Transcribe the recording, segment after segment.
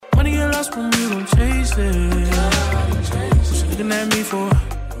lost when you don't chase it. What you looking at me for?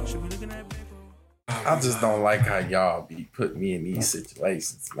 I just don't like how y'all be putting me in these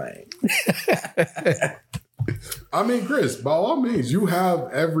situations, man. I mean, Chris, by all means, you have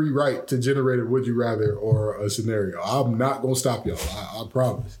every right to generate a would you rather or a scenario. I'm not going to stop y'all. I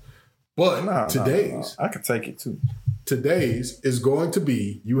promise. But today's, I can take it too. Today's is going to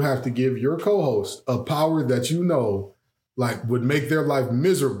be, you have to give your co-host a power that you know, like, would make their life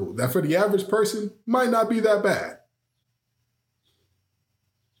miserable. That for the average person might not be that bad.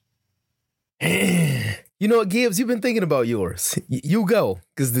 You know what, Gibbs? You've been thinking about yours. You go,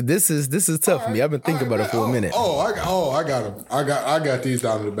 because this is tough for me. I've been thinking about it for a minute. I got them. I got these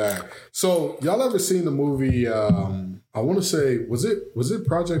down in the bag. So y'all ever seen the movie? I want to say, was it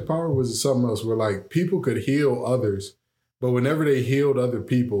Project Power? Or was it something else where like people could heal others, but whenever they healed other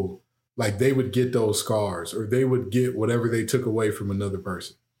people, like they would get those scars or they would get whatever they took away from another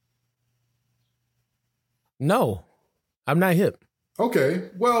person? No, I'm not hip. Okay,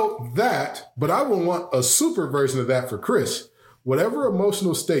 well, but I would want a super version of that for Chris. Whatever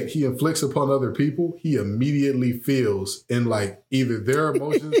emotional state he inflicts upon other people, he immediately feels in like either their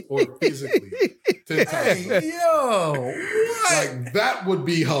emotions or physically 10 times. Yo, what? Like that would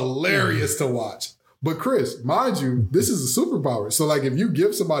be hilarious to watch. But Chris, mind you, this is a superpower. So like if you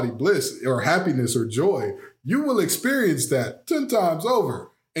give somebody bliss or happiness or joy, you will experience that 10 times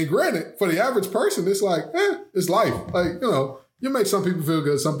over. And granted, for the average person, it's like, it's life. Like, you know, you make some people feel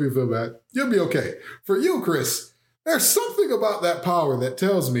good, some people feel bad. You'll be okay. For you, Chris, there's something about that power that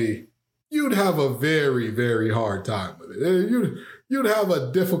tells me you'd have a very, very hard time with it. You'd have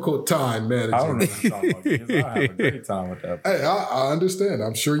a difficult time managing. I don't know what you're talking about because I have a great time with that. Hey, I understand.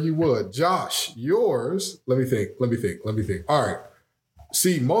 I'm sure you would. Josh, yours, let me think. All right.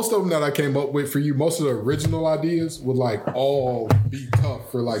 See, most of them that I came up with for you, most of the original ideas would like all be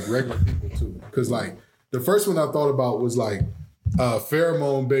tough for like regular people too. Because like the first one I thought about was like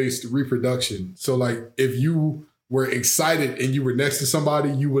pheromone-based reproduction. So like if you were excited and you were next to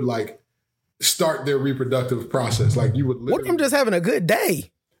somebody, you would like start their reproductive process. Like you would literally... What if I'm just having a good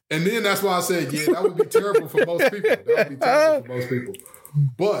day? And then that's why I said, yeah, that would be terrible for most people. That would be terrible for most people.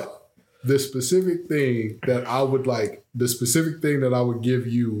 But the specific thing that I would give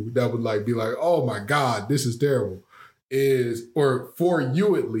you that would like be like, oh my God, this is terrible is, or for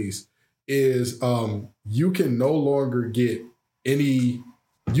you at least, is you can no longer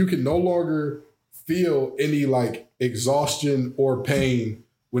feel any like exhaustion or pain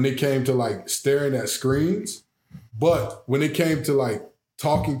when it came to like staring at screens. But when it came to like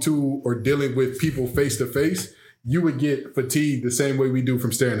talking to or dealing with people face to face, you would get fatigued the same way we do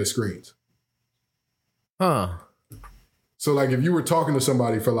from staring at screens. Huh. So like if you were talking to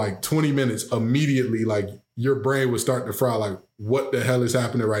somebody for like 20 minutes, immediately like your brain would start to fry like, what the hell is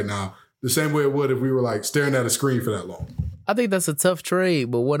happening right now? The same way it would if we were like staring at a screen for that long. I think that's a tough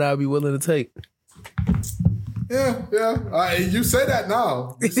trade, but what I'd be willing to take. Yeah. You say that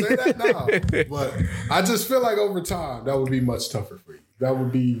now. But I just feel like over time, that would be much tougher for you. That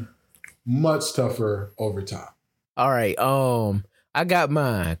would be much tougher over time. All right. I got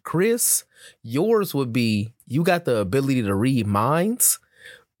mine. Chris, yours would be, you got the ability to read minds,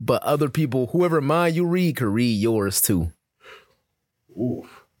 but other people, whoever mind you read, could read yours too. Ooh,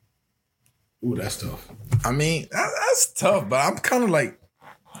 that's tough. I mean, that's tough, but I'm kind of like,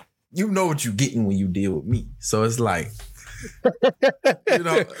 you know what you're getting when you deal with me. So it's like, you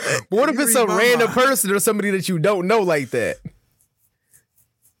know. What if it's a random person or somebody that you don't know like that?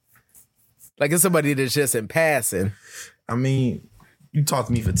 Like it's somebody that's just in passing. I mean, you talk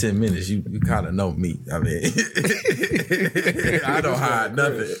to me for 10 minutes, you kind of know me. I mean, I don't hide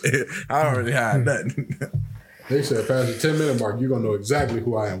nothing. I don't really hide nothing. They said past the 10-minute mark, you're going to know exactly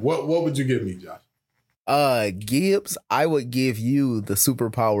who I am. What would you give me, Josh? Gibbs, I would give you the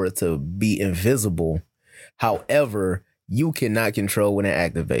superpower to be invisible. However, you cannot control when it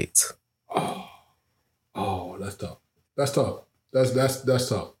activates. Oh, that's tough. That's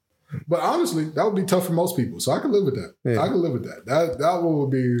tough. But honestly, that would be tough for most people. So I can live with that. Yeah. I can live with that.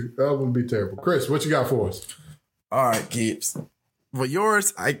 That would be terrible. Chris, what you got for us? All right, Gibbs. For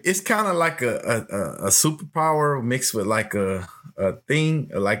yours, it's kind of like a superpower mixed with like a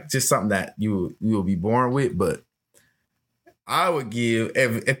thing, like just something that you will be born with. But I would give,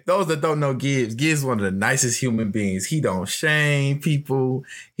 if those that don't know Gibbs is one of the nicest human beings. He don't shame people.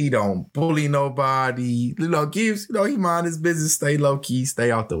 He don't bully nobody. You know, Gibbs, he mind his business, stay low key,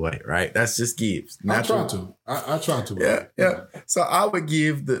 stay out the way, right? That's just Gibbs. Natural. I try to. Yeah. So I would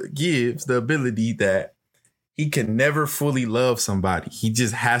give Gibbs the ability that he can never fully love somebody. He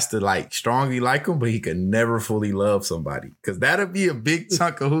just has to like strongly like them, but he can never fully love somebody. Because that'll be a big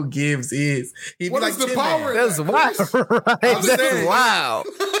chunk of who Gibbs is. He'd What be is like, the "Tin Man." power? That's wild. Right? I'm That's saying. wild.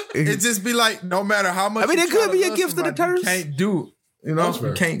 It just be like, no matter how much. I mean, you it try could to be a love gift to the somebody, you Terps. can't do it. You know, That's fair.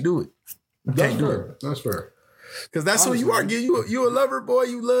 you can't do it. You That's can't do it. fair. That's fair. Because that's who you are. You a lover, boy.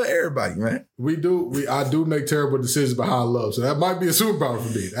 You love everybody, man. I do make terrible decisions behind love, so that might be a superpower for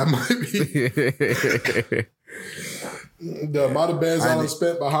me. That might be the amount of bands I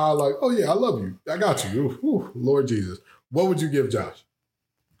spent behind. Like, oh yeah, I love you. I got you. Ooh, Lord Jesus. What would you give Josh?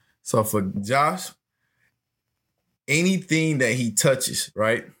 So for Josh, anything that he touches,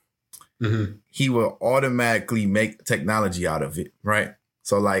 right, he will automatically make technology out of it, right?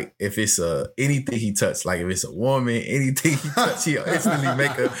 So like if it's anything he touched, like if it's a woman, anything he touched, he'll instantly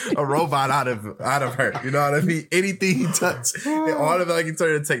make a robot out of her. You know what I mean? Anything he touched, it automatically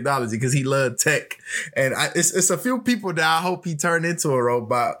turn into technology because he loved tech. And it's a few people that I hope he turned into a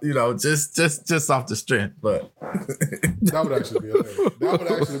robot. You know, just off the strength. But that would actually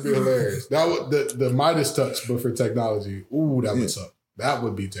be hilarious. That would the Midas touch, but for technology. Ooh, that would suck. That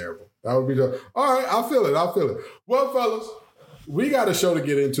would be terrible. That would be terrible. All right, I feel it. Well, fellas, we got a show to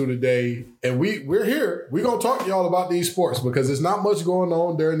get into today, and we're here. We're going to talk to y'all about these sports because there's not much going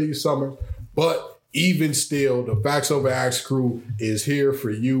on during these summers. But even still, the Facts Over Axe crew is here for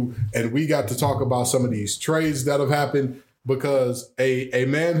you, and we got to talk about some of these trades that have happened because a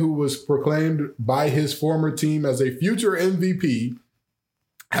man who was proclaimed by his former team as a future MVP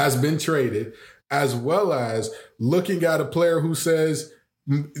has been traded, as well as looking at a player who says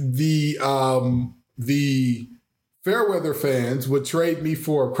the Fairweather fans would trade me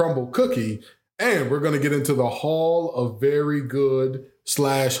for a crumble cookie. And we're going to get into the Hall of Very Good /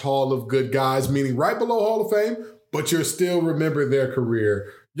 Hall of Good Guys, meaning right below Hall of Fame, but you'll still remember their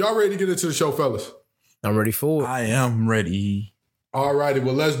career. Y'all ready to get into the show, fellas? I'm ready for it. I am ready. All righty,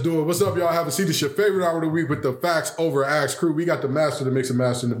 well, let's do it. What's up, y'all? Have a seat. It's your favorite hour of the week with the Facts Over Axe crew. We got the master, the mix and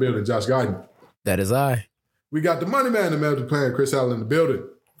master in the building, Josh Guyton. That is I. We got the money man, the melody plan, Chris Allen in the building.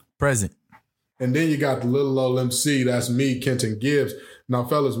 Present. And then you got the little old MC. That's me, Kenton Gibbs. Now,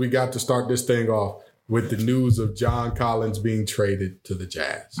 fellas, we got to start this thing off with the news of John Collins being traded to the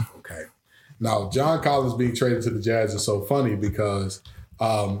Jazz. Okay. Now, John Collins being traded to the Jazz is so funny because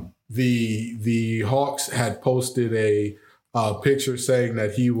the Hawks had posted a picture saying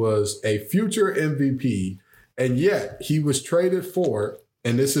that he was a future MVP, and yet he was traded for,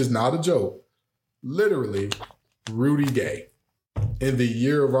 and this is not a joke, literally Rudy Gay. In the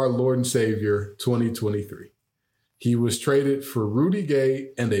year of our Lord and Savior, 2023. He was traded for Rudy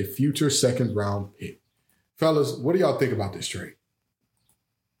Gay and a future second round pick. Fellas, what do y'all think about this trade?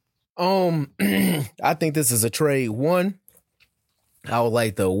 I think this is a trade. One, I would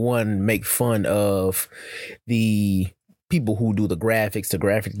like to make fun of the people who do the graphic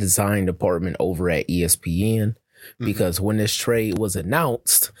design department over at ESPN, because when this trade was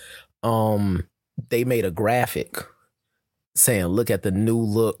announced, they made a graphic saying, look at the new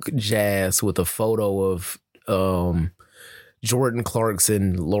look Jazz with a photo of Jordan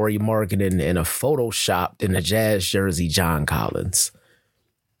Clarkson, Lauri Markkanen, and a photoshopped in a Jazz jersey, John Collins,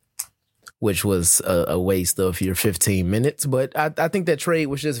 which was a waste of your 15 minutes. But I think that trade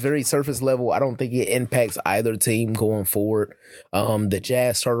was just very surface level. I don't think it impacts either team going forward. The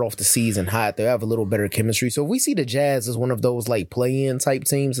Jazz started off the season hot. They have a little better chemistry. So if we see the Jazz as one of those like play-in type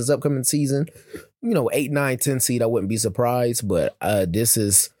teams this upcoming season, 8, 9, 10 seed, I wouldn't be surprised. But this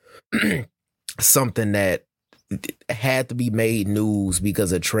is something that had to be made news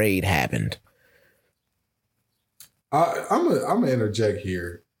because a trade happened. I'm gonna interject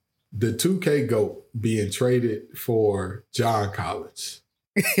here. The 2K GOAT being traded for John Collins.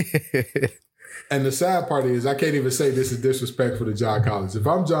 And the sad part is I can't even say this is disrespectful to John Collins. If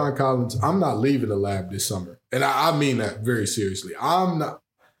I'm John Collins, I'm not leaving the lab this summer. And I mean that very seriously. I'm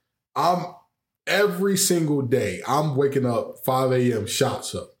every single day, I'm waking up 5 a.m.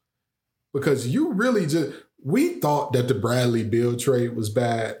 shots up. Because we thought that the Bradley Beal trade was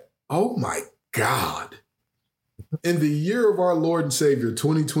bad. Oh my God. In the year of our Lord and Savior,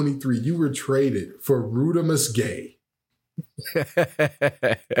 2023, you were traded for Rudimus Gay.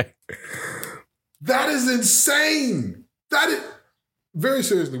 That is insane. That is very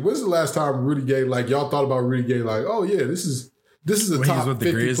seriously. When's the last time Rudy Gay, y'all thought about Rudy Gay, oh yeah, this is a When top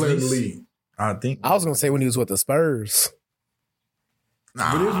 50 player in the league. I think I was gonna say when he was with the Spurs.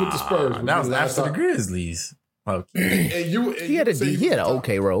 When he was with the Spurs, that was after the Grizzlies. Okay. He had an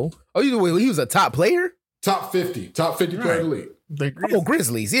okay role. Oh, he was a top player. Top 50 player in the league. The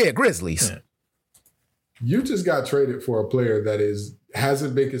Grizzlies. Yeah, Grizzlies. Yeah. You just got traded for a player that is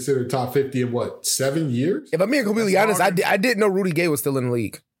hasn't been considered top 50 in what, 7 years? If I'm being completely honest, I didn't know Rudy Gay was still in the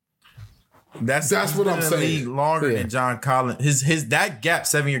league. That's what I'm saying. Longer than John Collins. His that gap,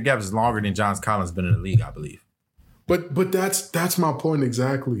 7-year gap, is longer than John Collins been in the league, I believe. But that's my point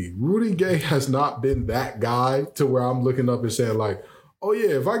exactly. Rudy Gay has not been that guy to where I'm looking up and saying like, oh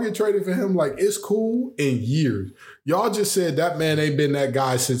yeah, if I get traded for him, like it's cool in years. Y'all just said that man ain't been that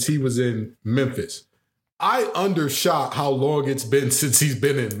guy since he was in Memphis. I undershot how long it's been since he's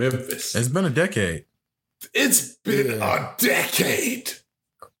been in Memphis. It's been a decade. It's been a decade.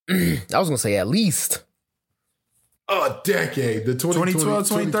 I was gonna say at least a decade. The 2012,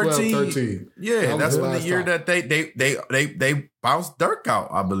 2013. Yeah, that's when the year that they bounced Dirk out,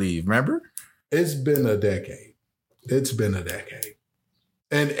 I believe. Remember? It's been a decade.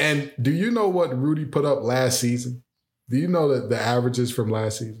 And do you know what Rudy put up last season? Do you know that the averages from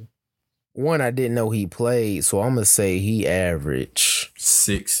last season? One, I didn't know he played, so I'm gonna say he averaged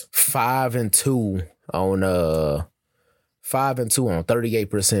 5 and 2 on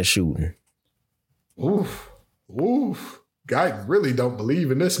 38% shooting. Oof. Guy really don't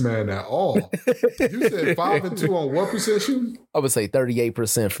believe in this man at all. You said 5 and 2 on what percent shooting? I would say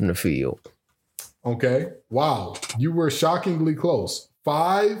 38% from the field. Okay. Wow. You were shockingly close.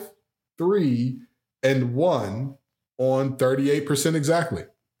 5, 3, and 1 on 38% exactly.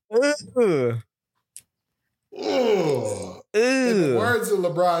 In the words of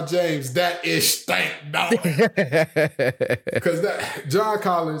LeBron James, that is stank dog. Because John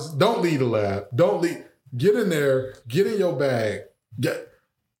Collins, don't leave the lab. Don't leave. Get in there. Get in your bag.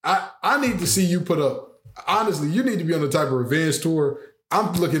 I need to see you put up. Honestly, you need to be on the type of revenge tour.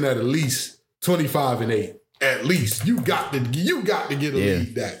 I'm looking at least 25 and 8. At least you got to get a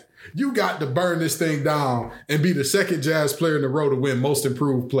lead that. You got to burn this thing down and be the second Jazz player in a row to win Most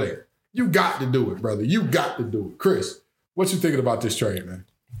Improved Player. You got to do it, brother. You got to do it. Chris, what you thinking about this trade, man?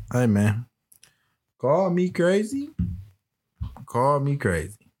 Hey, man. Call me crazy.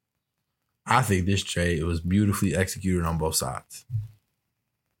 I think this trade was beautifully executed on both sides.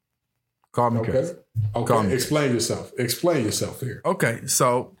 Call me crazy. Okay. Explain yourself here. Okay,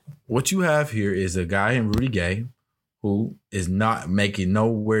 so what you have here is a guy in Rudy Gay who is not making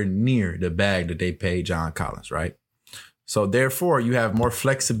nowhere near the bag that they paid John Collins, right? So therefore, you have more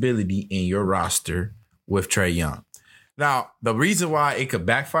flexibility in your roster with Trae Young. Now, the reason why it could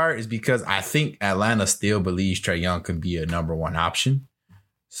backfire is because I think Atlanta still believes Trae Young could be a number one option.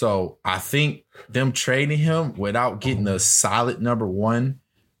 So I think them trading him without getting a solid number one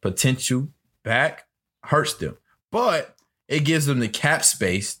potential back hurts them. But it gives them the cap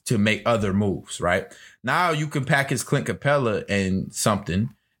space to make other moves, right? Now you can package Clint Capella and something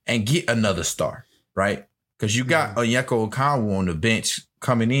and get another star, right? Because you got Onyeka Okongwu on the bench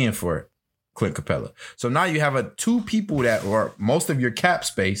coming in for Clint Capella. So now you have two people that are most of your cap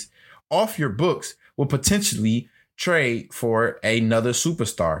space off your books will potentially trade for another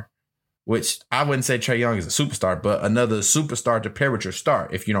superstar, which I wouldn't say Trae Young is a superstar, but another superstar to pair with your star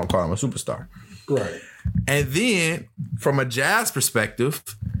if you don't call him a superstar. Right. And then from a Jazz perspective,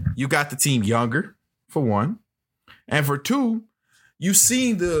 you got the team younger, for one. And for two, you've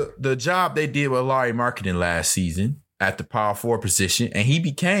seen the job they did with Larry Marketing last season at the power forward position, and he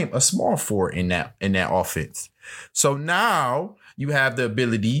became a small forward in that offense. So now you have the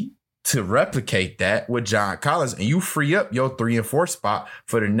ability to replicate that with John Collins, and you free up your 3 and 4 spot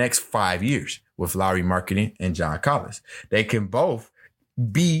for the next 5 years with Larry Marketing and John Collins. They can both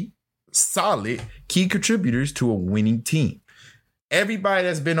be solid key contributors to a winning team. Everybody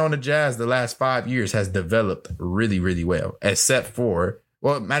that's been on the Jazz the last 5 years has developed really, really well, except for,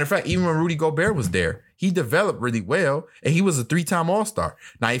 well, matter of fact, even when Rudy Gobert was there, he developed really well, and he was a 3-time All-Star.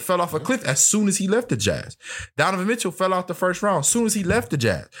 Now, he fell off a cliff as soon as he left the Jazz. Donovan Mitchell fell off the first round as soon as he left the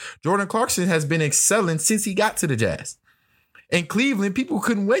Jazz. Jordan Clarkson has been excelling since he got to the Jazz. In Cleveland, people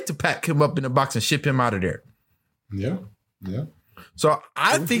couldn't wait to pack him up in the box and ship him out of there. Yeah. So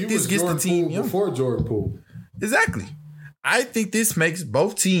I think this gets Jordan the team Poole before Jordan Poole. Exactly. I think this makes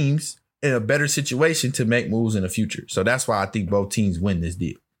both teams in a better situation to make moves in the future. So that's why I think both teams win this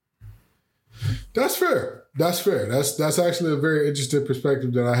deal. That's fair. That's actually a very interesting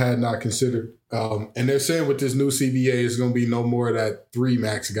perspective that I had not considered. And they're saying with this new CBA, it's going to be no more of that 3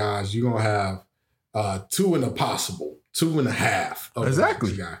 max guys. You're going to have 2 and a possible, 2.5 of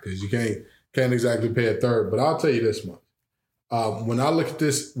exactly guy, because you can't exactly pay a third. But I'll tell you this much: when I look at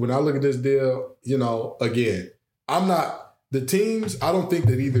this deal, again, I'm not the teams. I don't think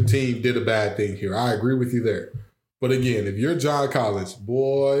that either team did a bad thing here. I agree with you there. But again, if you're John Collins,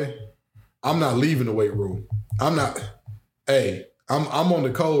 boy, I'm not leaving the weight room. I'm not. Hey, I'm on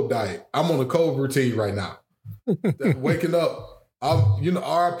the cold diet. I'm on the cold routine right now. Waking up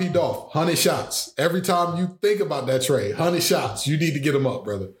R.I.P. Dolph, 100 shots. Every time you think about that trade, 100 shots. You need to get them up,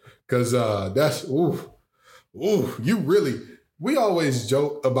 brother. Because that's, you really, we always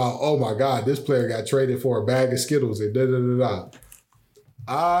joke about, oh my God, this player got traded for a bag of Skittles and da-da-da-da.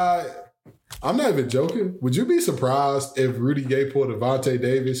 I'm not even joking. Would you be surprised if Rudy Gay pulled Avonte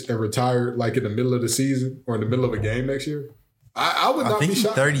Davis and retired like in the middle of the season or in the middle of a game next year? I would not be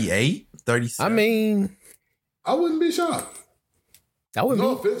shocked. 38, 37. I mean, I wouldn't be shocked. I wouldn't.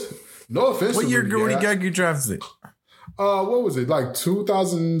 No offense. What year Rudy Gay get drafted? What was it? Like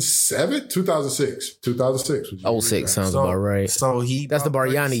 2007? 2006. 2006. 06 sounds about right. So that's the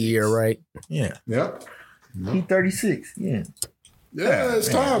Bargnani year, right? Yeah. Yep. He 36. Yeah. Yeah, it's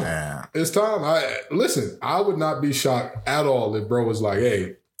time. It's time. Listen, I would not be shocked at all if bro was like,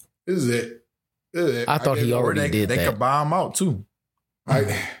 hey, this is it. I thought he already did that. They could buy him out too.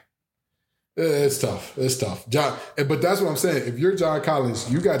 It's tough. It's tough. John, but that's what I'm saying. If you're John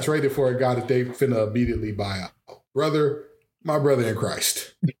Collins, you got traded for a guy that they finna immediately buy out. Brother, my brother in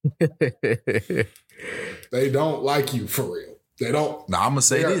Christ. They don't like you for real. They don't. Now, I'm going to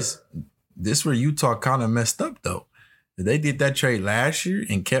say this. This where Utah kind of messed up, though. If they did that trade last year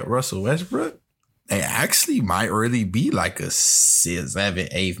and kept Russell Westbrook, they actually might really be like a 6th,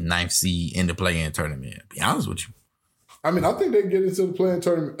 7th, 8th, 9th seed in the play-in tournament. To be honest with you. I mean, I think they get into the play-in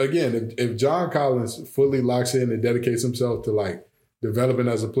tournament. Again, if John Collins fully locks in and dedicates himself to like developing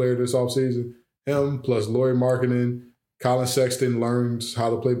as a player this offseason, him plus Lauri Markkanen, Colin Sexton learns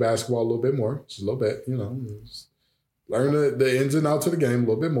how to play basketball a little bit more. Just a little bit, learn the ins and outs of the game a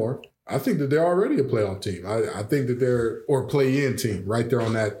little bit more. I think that they're already a playoff team. I think that they're, or play-in team, right there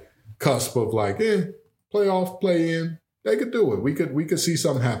on that cusp of like, playoff, play-in. They could do it. We could see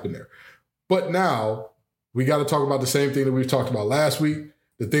something happen there. But now we got to talk about the same thing that we talked about last week,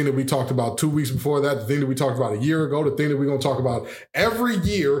 the thing that we talked about 2 weeks before that, the thing that we talked about a year ago, the thing that we're going to talk about every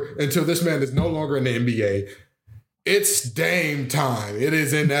year until this man is no longer in the NBA. It's Dame time. It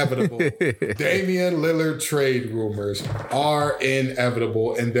is inevitable. Damian Lillard trade rumors are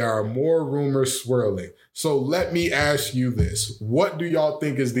inevitable, and there are more rumors swirling. So let me ask you this. What do y'all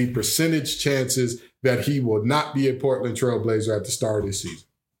think is the percentage chances that he will not be a Portland Trailblazer at the start of this season?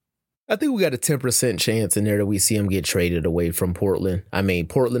 I think we got a 10% chance in there that we see him get traded away from Portland. I mean,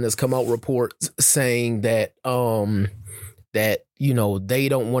 Portland has come out reports saying that they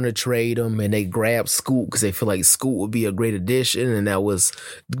don't want to trade him, and they grab Scoot because they feel like Scoot would be a great addition, and that was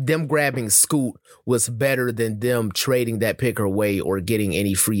them grabbing Scoot was better than them trading that pick away or getting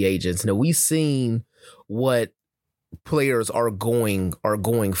any free agents. Now, we've seen what players are going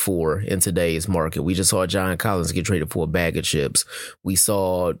for in today's market. We just saw John Collins get traded for a bag of chips. We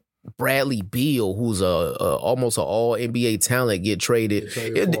saw Bradley Beal, who's almost an all NBA talent, get traded.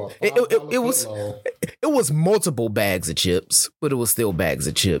 It was multiple bags of chips, but it was still bags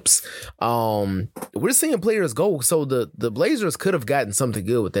of chips. We're seeing players go. So the Blazers could have gotten something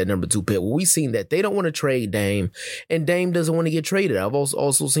good with that number 2 pick. Well, we've seen that they don't want to trade Dame, and Dame doesn't want to get traded. I've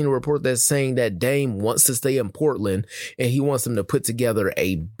also seen a report that's saying that Dame wants to stay in Portland, and he wants them to put together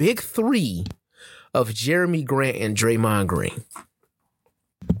a big 3 of Jeremy Grant and Draymond Green.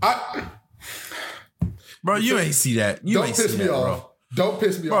 Bro, you ain't see that. You ain't see that, bro. Don't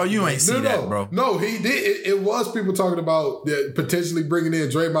piss me off. Bro, you ain't see that, bro. No, he did. It was people talking about potentially bringing in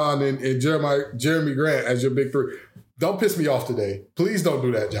Draymond and Jeremy Grant as your big 3. Don't piss me off today. Please don't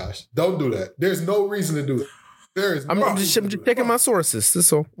do that, Josh. Don't do that. There's no reason to do it. I'm just checking my sources.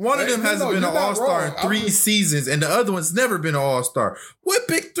 That's all. One of them hasn't been an all-star in 3 seasons, and the other one's never been an all-star. What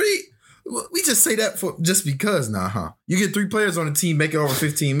big 3? We just say that for just because now, huh? You get 3 players on the team making over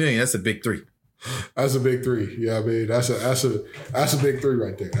 $15 million. That's a big 3. That's a big 3. Yeah, I mean that's a big 3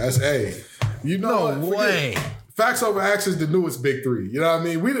 right there. That's no way. Facts over actions, the newest big 3. You know what I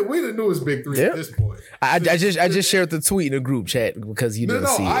mean? We the newest big 3 at this point. I just shared the tweet in the group chat because you didn't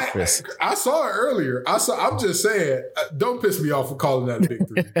see it, Chris. I saw it earlier. I'm just saying, don't piss me off for calling that a big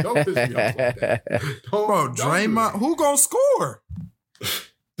 3. Don't piss me off like that. Bro, Draymond, who gonna score?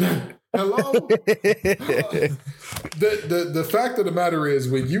 Hello? The fact of the matter is,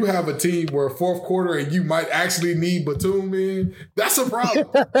 when you have a team where fourth quarter and you might actually need Batum in, that's a problem.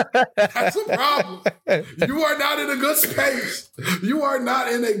 That's a problem. You are not in a good space. You are not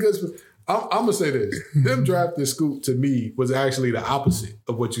in a good space. I'm going to say this. Them drafting Scoot to me was actually the opposite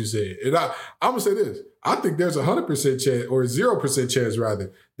of what you said. And I'm going to say this. I think there's 100% chance, or 0% chance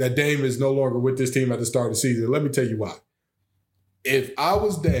rather, that Dame is no longer with this team at the start of the season. Let me tell you why. If I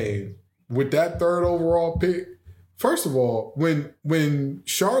was Dame with that 3rd overall pick, first of all, when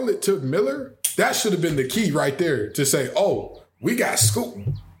Charlotte took Miller, that should have been the key right there to say, oh, we got Scoot.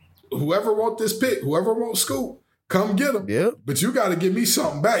 Whoever wants this pick, whoever wants Scoot, Come get him. Yep. But you got to give me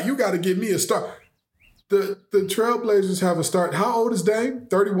something back. You got to give me a start. The Trailblazers have a start. How old is Dame?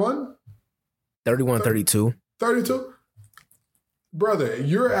 31? 31, 32. 32? Brother,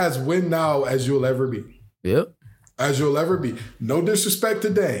 you're as win now as you'll ever be. Yep. As you'll ever be. No disrespect to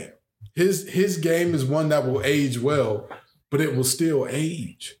Dame. His game is one that will age well, but it will still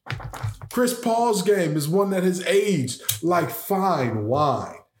age. Chris Paul's game is one that has aged like fine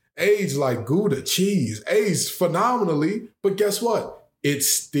wine. Aged like Gouda cheese. Aged phenomenally, but guess what? It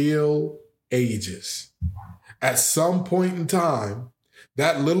still ages. At some point in time,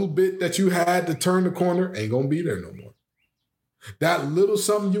 that little bit that you had to turn the corner ain't gonna be there no more. That little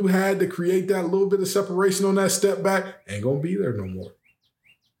something you had to create that little bit of separation on that step back ain't gonna be there no more.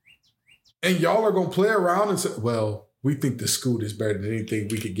 And y'all are gonna play around and say, well, we think the Scoot is better than anything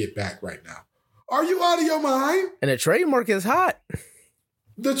we could get back right now. Are you out of your mind? And the trademark is hot.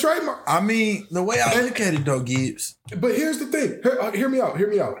 The trademark. I mean, the way I look at it though, Gibbs. But here's the thing. Hear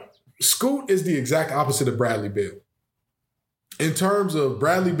me out. Scoot is the exact opposite of Bradley Beal. In terms of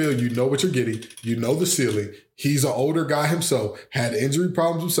Bradley Beal, you know what you're getting. You know the ceiling. He's an older guy himself, had injury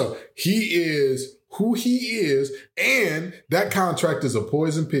problems himself. He is who he is, and that contract is a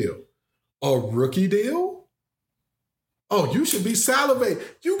poison pill. A rookie deal? Oh, you should be salivating.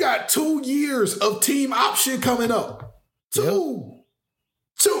 You got 2 years of team option coming up. Two.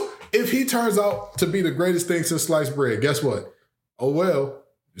 If he turns out to be the greatest thing since sliced bread, guess what? Oh, well,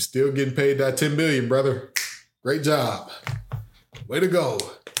 you're still getting paid that $10 million, brother. Great job. Way to go.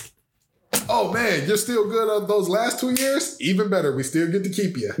 Oh, man, you're still good on those last 2 years? Even better. We still get to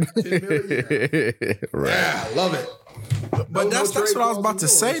keep you. $10 million. Right. Yeah, love it. But that's what I was about to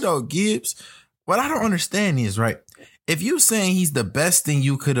say, though, Gibbs. What I don't understand is, right, if you're saying he's the best thing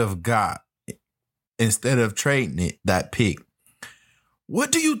you could have got instead of trading it, that pick,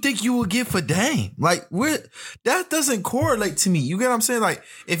 what do you think you would get for Dame? Like, that doesn't correlate to me. You get what I'm saying? Like,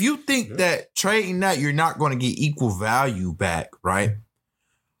 if you think that trading that you're not going to get equal value back, right?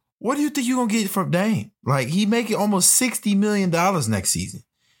 What do you think you're going to get from Dame? Like, he making almost $60 million next season.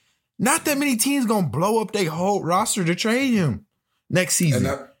 Not that many teams going to blow up their whole roster to trade him next season.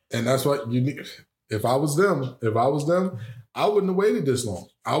 And that's what you need. If I was them, I wouldn't have waited this long.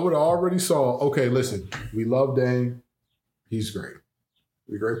 I would have already saw, okay, listen, we love Dame. He's great.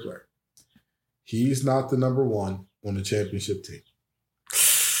 He's a great player. He's not the number one on the championship team.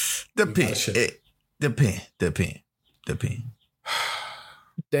 Depend.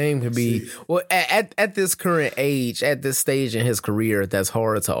 Dame could be at this current age, at this stage in his career, that's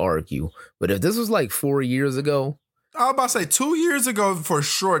hard to argue. But if this was like 4 years ago, I was about to say 2 years ago, for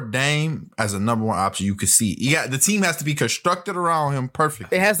sure, Dame as a number one option, you could see. The team has to be constructed around him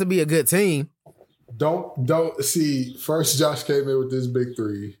perfect. it has to be a good team. Don't see. First, Josh came in with this big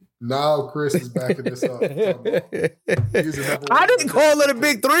three. Now Chris is backing this up. I didn't call it a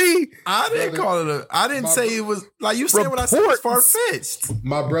big three. I didn't say it was like you said. What I said was far fetched.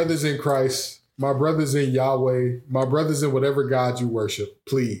 My brothers in Christ, my brothers in Yahweh, my brothers in whatever God you worship.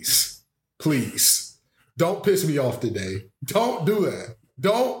 Please, don't piss me off today. Don't do that.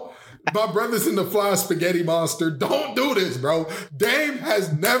 Don't. My brothers in the Fly Spaghetti Monster, don't do this, bro. Dame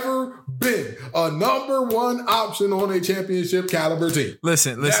has never been a number one option on a championship caliber team.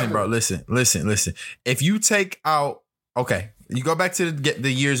 Listen, bro. Listen. If you take out, okay, you go back to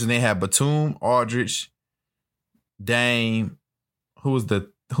the years when they had Batum, Aldridge, Dame. Who was the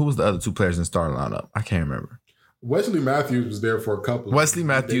other two players in the starting lineup? I can't remember. Wesley Matthews was there for a couple. Wesley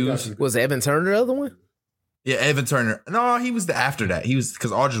Matthews. Was Evan Turner the other one? Yeah, Evan Turner. No, he was after that. He was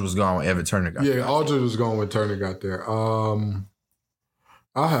because Aldridge was gone when Evan Turner got there. Yeah, Aldridge was gone when Turner got there.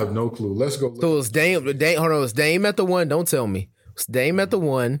 I have no clue. Let's go. So it was Dame. Hold on, it was Dame at the one. Don't tell me. It was Dame at the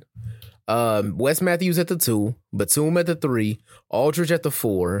one. Wes Matthews at the 2. Batum at the 3. Aldridge at the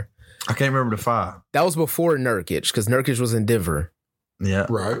 4. I can't remember the 5. That was before Nurkic because Nurkic was in Denver. Yeah.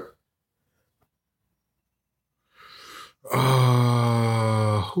 Right.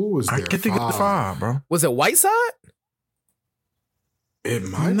 Who was there? I can't think of the 5, bro. Was it Whiteside? It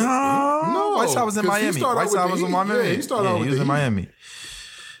might. No. Whiteside was in Miami. Whiteside was in Miami. Yeah, he started out with he was in Miami.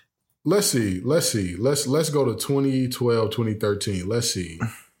 Let's see. Let's go to 2012, 2013. Let's see.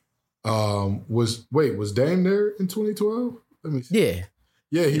 Was Dame there in 2012? Let me see. Yeah.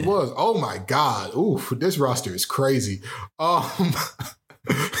 Yeah, he was. Oh my God. Oof, this roster is crazy. All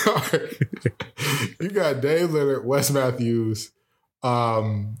right. You got Dame Lillard, Wes Matthews,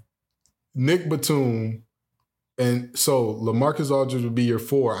 Nick Batum, and so LaMarcus Aldridge would be your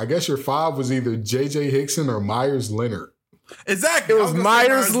 4. I guess your 5 was either J.J. Hickson or Myers Leonard. Exactly. It was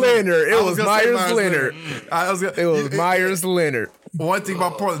Myers Leonard. It was Myers Leonard. Myers Leonard. one thing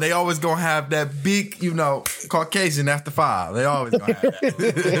about Portland, they always gonna have that big, Caucasian after 5. They always gonna have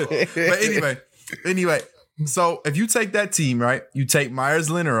that. But anyway, so if you take that team, right, you take Myers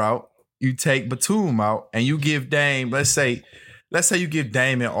Leonard out, you take Batum out, and you give Dame, let's say you give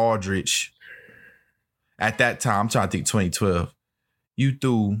Dame and Aldridge at that time, I'm trying to think 2012, you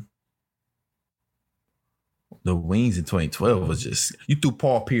threw the wings in 2012 was just, you threw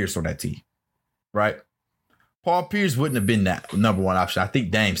Paul Pierce on that team, right? Paul Pierce wouldn't have been that number one option. I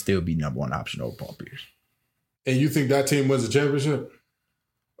think Dame still be number one option over Paul Pierce. And you think that team wins the championship?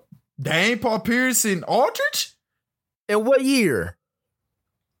 Dame, Paul Pierce, and Aldridge? In what year?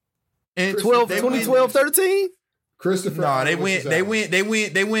 In 2012, 13? Christopher. No, they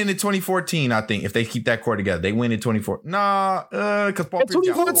win in 2014, I think, if they keep that core together. They win in 2014. Nah, because Paul Pierce.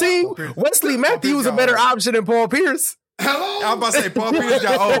 2014, Wesley Matthews was a better option than Paul Pierce. Hello? I was about to say Paul Pierce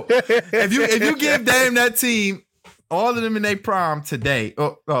got old. If you give Dame that team, all of them in their prime today,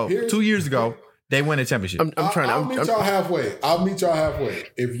 2 years ago, they win a championship. I'll meet y'all halfway.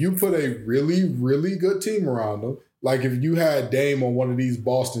 If you put a really, really good team around them, like if you had Dame on one of these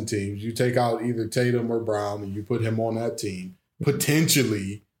Boston teams, you take out either Tatum or Brown and you put him on that team,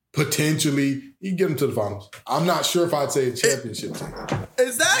 potentially, you get him to the finals. I'm not sure if I'd say a championship team.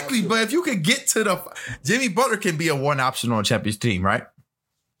 Exactly, but if you could get to Jimmy Butler can be a one option on a championship team, right?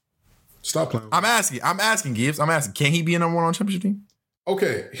 Stop playing. I'm asking Gibbs. Can he be a number one on a championship team?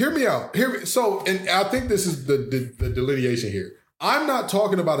 Okay, hear me out. So, and I think this is the delineation here. I'm not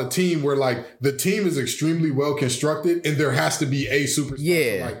talking about a team where like the team is extremely well constructed and there has to be a superstar.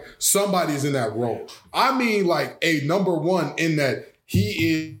 Yeah. Like somebody's in that role. I mean like a number one in that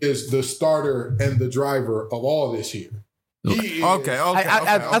he is the starter and the driver of all this year. Okay.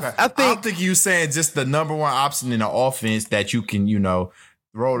 I think you saying just the number one option in the offense that you can,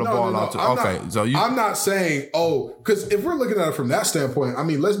 roll the ball out to. I'm not saying, because if we're looking at it from that standpoint, I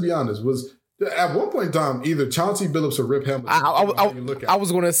mean, let's be honest, was at one point in time, either Chauncey Billups or Rip Hamilton. I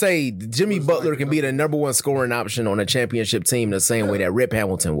was going to say Jimmy Butler can be the number one scoring option on a championship team the same way that Rip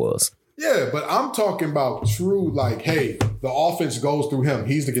Hamilton was. Yeah, but I'm talking about true, like, hey, the offense goes through him.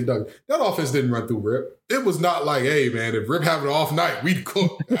 He's the conductor. That offense didn't run through Rip. It was not like, hey, man, if Rip having an off night, we'd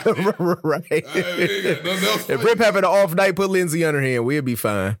cook. Right. If Rip having an off night, put Lindsey Underhand, we'll be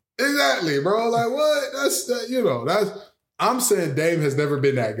fine. Exactly, bro. Like, what? I'm saying Dame has never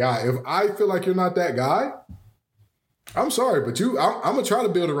been that guy. If I feel like you're not that guy, I'm sorry, but I'm going to try to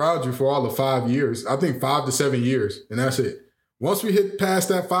build around you for all the 5 years. I think 5 to 7 years, and that's it. Once we hit past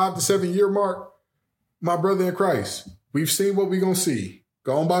that 5 to 7 year mark, my brother in Christ, we've seen what we're going to see.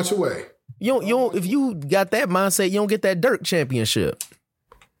 Go on about your way. If you got that mindset, you don't get that Dirk championship.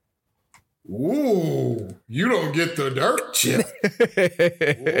 Ooh, you don't get the Dirk chip.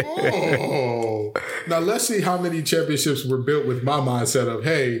 Whoa. Now let's see how many championships were built with my mindset of,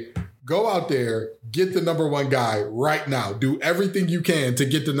 hey, go out there, get the number one guy right now. Do everything you can to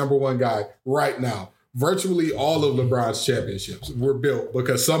get the number one guy right now. Virtually all of LeBron's championships were built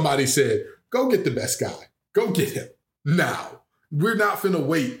because somebody said, go get the best guy. Go get him now. We're not finna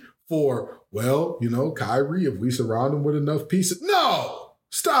wait for, Kyrie, if we surround him with enough pieces. No,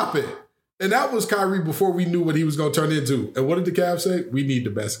 stop it. And that was Kyrie before we knew what he was going to turn into. And what did the Cavs say? We need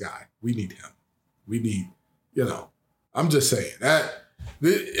the best guy. We need him. We need, I'm just saying that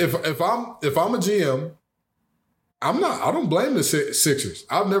if I'm a GM, I don't blame the Sixers.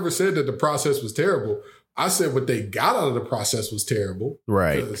 I've never said that the process was terrible. I said what they got out of the process was terrible.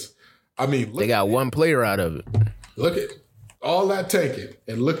 Right. Because, they got one player out of it. Look at all that taken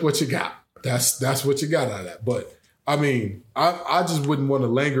and look what you got. That's what you got out of that. But I just wouldn't want to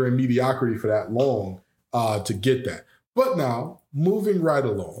linger in mediocrity for that long to get that. But now, moving right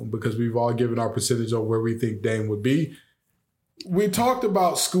along, because we've all given our percentage on where we think Dame would be. We talked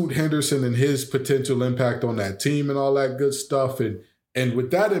about Scoot Henderson and his potential impact on that team and all that good stuff. And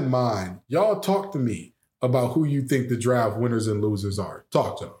with that in mind, y'all talk to me about who you think the draft winners and losers are.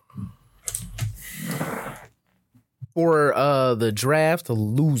 Talk to them. For the draft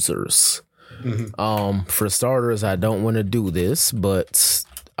losers, for starters, I don't want to do this, but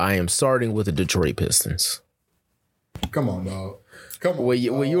I am starting with the Detroit Pistons. Come on, dog. Come on. When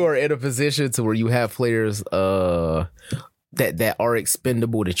you are in a position to where you have players that are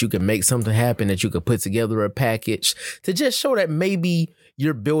expendable, that you can make something happen, that you could put together a package to just show that maybe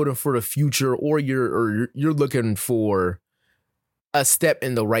you're building for the future, or you're looking for a step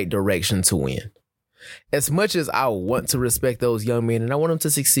in the right direction to win. As much as I want to respect those young men and I want them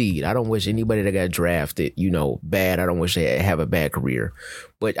to succeed, I don't wish anybody that got drafted, bad. I don't wish they have a bad career.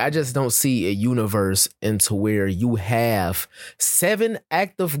 But I just don't see a universe into where you have 7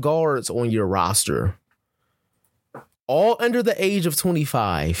 active guards on your roster, all under the age of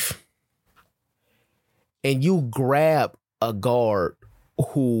 25, and you grab a guard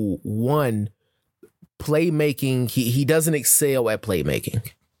who, one, playmaking, he doesn't excel at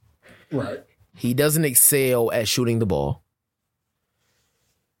playmaking. Right. He doesn't excel at shooting the ball.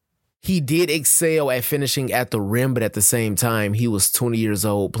 He did excel at finishing at the rim, but at the same time, he was 20 years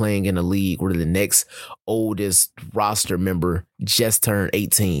old playing in a league where the next oldest roster member just turned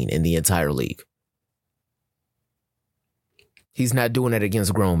 18 in the entire league. He's not doing that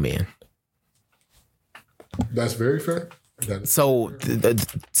against grown men. That's very fair. So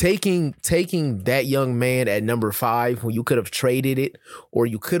taking that young man at number 5 when you could have traded it, or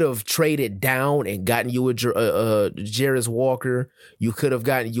you could have traded down and gotten you a Jarris Walker, you could have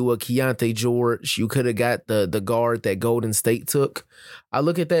gotten you a Keontae George, you could have got the guard that Golden State took. I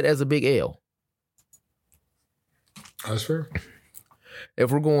look at that as a big L. That's fair.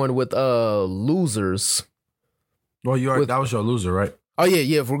 If we're going with losers, Well, that was your loser, right? oh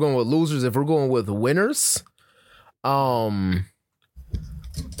yeah. If we're going with losers, if we're going with winners. In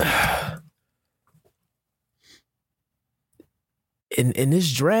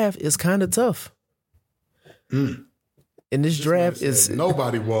this draft is kind of tough. In this draft is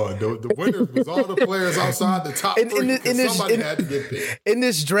nobody won. The winner was all the players outside the top 3. Somebody had to get picked. In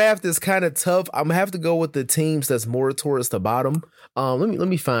this draft is kind of tough. I'm gonna have to go with the teams that's more towards the bottom. Let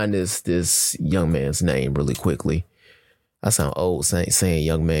me find this young man's name really quickly. I sound old saying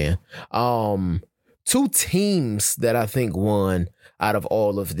young man. 2 teams that I think won out of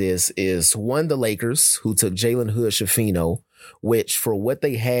all of this is, one, the Lakers, who took Jalen Hood-Schifino, which for what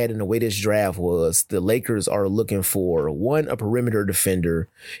they had and the way this draft was, the Lakers are looking for, 1, a perimeter defender,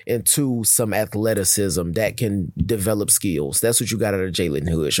 and 2, some athleticism that can develop skills. That's what you got out of Jalen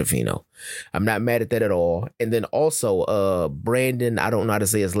Hood-Schifino. I'm not mad at that at all. And then also Brandon, I don't know how to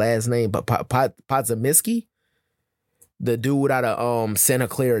say his last name, but Podziemski, the dude out of Santa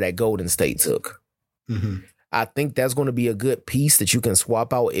Clara that Golden State took. Mm-hmm. I think that's going to be a good piece that you can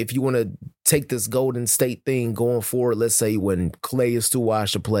swap out if you want to take this Golden State thing going forward. Let's say when Clay is too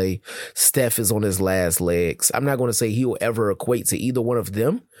washed to play, Steph is on his last legs. I'm not going to say he'll ever equate to either one of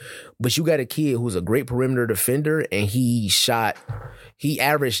them, but you got a kid who's a great perimeter defender, and he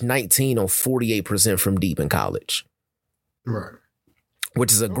averaged 19 on 48% from deep in college. Right.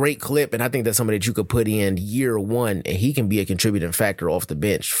 Which is a great clip, and I think that's somebody that you could put in year 1, and he can be a contributing factor off the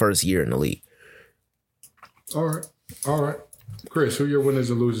bench first year in the league. All right. Chris, who your winners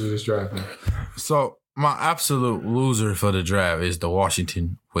and losers this draft? So my absolute loser for the draft is the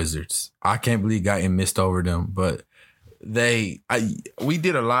Washington Wizards. I can't believe Guyton missed over them, but we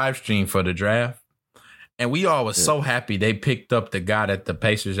did a live stream for the draft, and we all was so happy they picked up the guy that the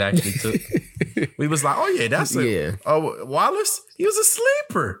Pacers actually took. We was like, oh yeah, that's it. Oh, Wallace, he was a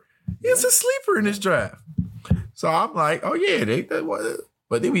sleeper. He was a sleeper in this draft. So I'm like, oh yeah,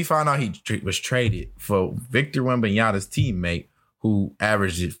 but then we found out he was traded for Victor Wembanyama's teammate, who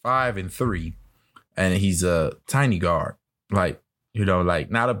averaged 5 and 3, and he's a tiny guard, like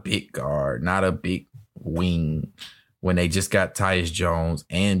not a big guard, not a big wing. When they just got Tyus Jones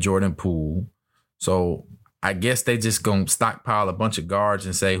and Jordan Poole, so I guess they just gonna stockpile a bunch of guards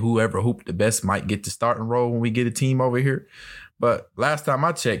and say whoever hooped the best might get the starting role when we get a team over here. But last time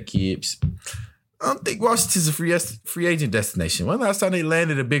I checked, Gibbs, I don't think Washington's a free agent destination. When last time they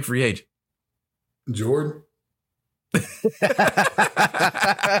landed a big free agent? Jordan. I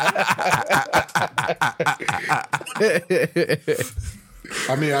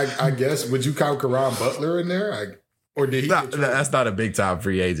mean, I guess, would you count Caron Butler in there? Or did he? That's not a big time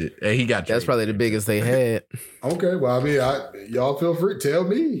free agent. And he got traded. That's probably the biggest they had. Okay, well, I mean, y'all feel free to tell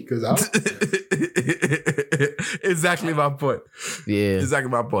me, because exactly my point. Yeah,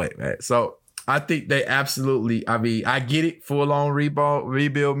 exactly my point, man. So I think they absolutely. I mean, I get it. Full on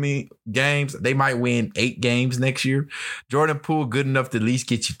rebuild me games. They might win 8 games next year. Jordan Poole good enough to at least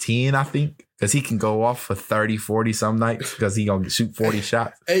get you 10, I think, because he can go off for 30, 40 some nights because he gonna shoot 40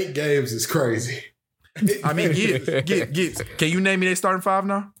 shots. 8 games is crazy. I mean, Gibbs, can you name me their starting 5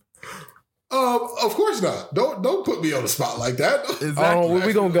 now? Of course not. Don't put me on the spot like that. Exactly. Oh,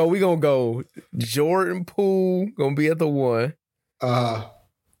 we gonna go. Jordan Poole gonna be at the 1.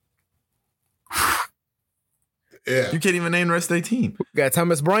 Yeah. You can't even name the rest of their team. Got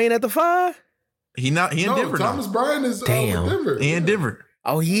Thomas Bryant at the 5. He in Denver. Thomas Bryant is Damn. Denver. He in Denver.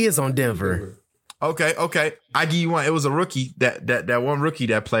 Oh, he is on Denver. Okay. I give you one. It was a rookie that one rookie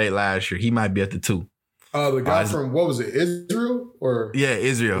that played last year. He might be at the 2. The guy from, what was it, Israel? Or yeah,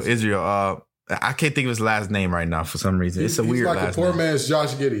 Israel. I can't think of his last name right now for some reason. It's a weird like last a poor name. man's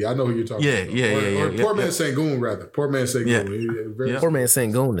Josh Giddey. I know who you're talking about. Or poor man's Sengun, rather. Poor man's Sengun. Poor man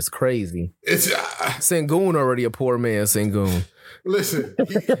Sengun is crazy. It's Sengun already a poor man Sengun. Listen,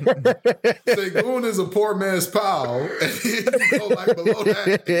 Sengun is a poor man's pal. And you go like below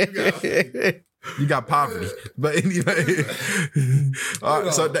that, you got poverty. But anyway,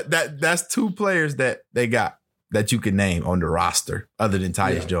 so that's two players that they got that you can name on the roster other than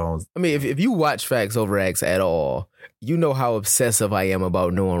Tyus Jones. I mean, if you watch Facts Over Acts at all, you know how obsessive I am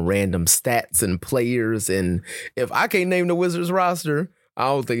about knowing random stats and players. And if I can't name the Wizards roster, I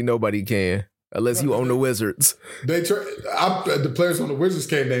don't think nobody can. Unless you own the Wizards. The players on the Wizards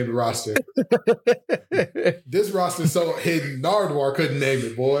can't name the roster. This roster is so hidden. Nardwar couldn't name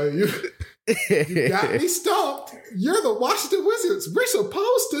it, boy. You got me stumped. You're the Washington Wizards. We're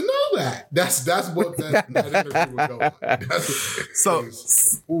supposed to know that. That's what that interview would go on. So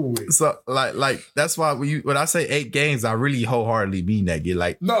that's why when I say 8 games, I really wholeheartedly mean that.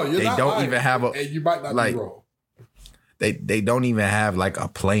 No, you're not. They don't even have and you might not be wrong. They don't even have like a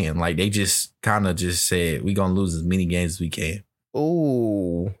plan. Like they just kind of just said we gonna lose as many games as we can.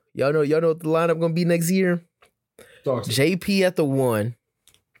 Ooh, y'all know what the lineup gonna be next year? JP at the 1,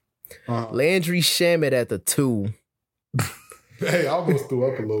 Landry Shamet at the 2. Hey, I almost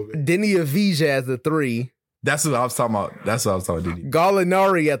threw up a little bit. Denny Avija at the 3. That's what I was talking about.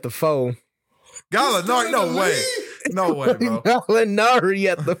 Gallinari at the 4. Gallinari, no way, bro. Gallinari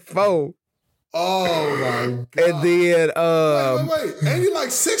at the 4. Oh my god! And then, wait, ain't he like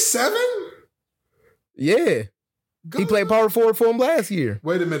 6'7"? Yeah, he played power forward for him last year.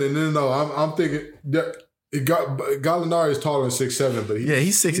 Wait a minute, no, I'm thinking Gallinari is taller than 6'7", but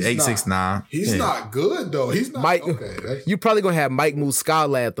he's 6'8", 6'9". He's not good though. He's not. Mike, you probably gonna have Mike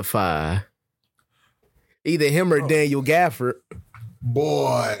Muscala at the 5. Either him or Daniel Gafford.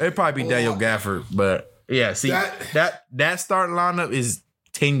 Boy, it'd probably be Daniel Gafford, but yeah, see that starting lineup is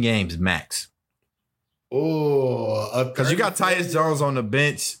 10 games max. Oh, because you got Tyus Jones on the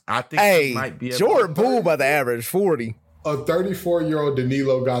bench. I think he might be Jordan Poole by the average 40. A 34-year-old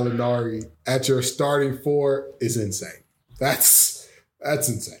Danilo Gallinari at your starting 4 is insane. That's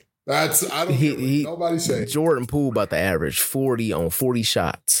insane. I don't care what nobody say. Jordan Poole about the average 40 on 40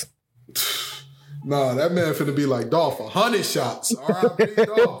 shots. No, that man finna be like Dolph, 100 shots. All right, big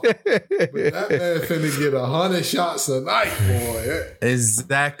Dolph. But that man finna get 100 shots tonight, boy.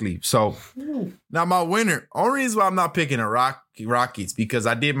 Exactly. So now my winner, only reason why I'm not picking the Rockets because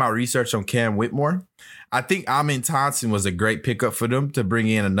I did my research on Cam Whitmore. I think Amin Thompson was a great pickup for them to bring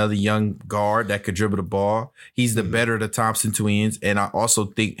in another young guard that could dribble the ball. He's the better of the Thompson twins. And I also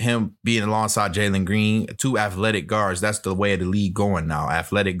think him being alongside Jalen Green, 2 athletic guards, that's the way of the league going now.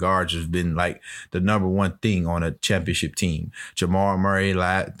 Athletic guards has been like the number one thing on a championship team. Jamal Murray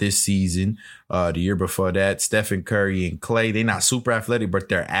this season, the year before that, Stephen Curry and Clay, they're not super athletic, but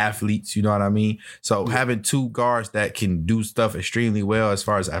they're athletes. You know what I mean? So having 2 guards that can do stuff extremely well as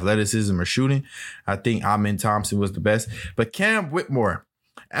far as athleticism or shooting, I think Amin Thompson was the best. But Cam Whitmore,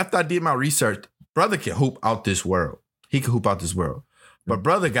 after I did my research, brother can hoop out this world. He can hoop out this world. But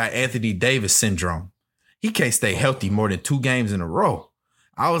brother got Anthony Davis syndrome. He can't stay healthy more than 2 games in a row.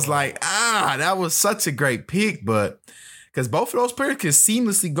 I was like, that was such a great pick, but because both of those players can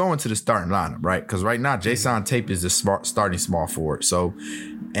seamlessly go into the starting lineup, right? Because right now, Jason Tape is the starting small forward. So,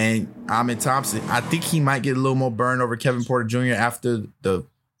 and Amin Thompson, I think he might get a little more burn over Kevin Porter Jr. after the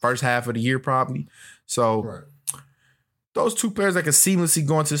first half of the year, probably. So, those 2 players that can seamlessly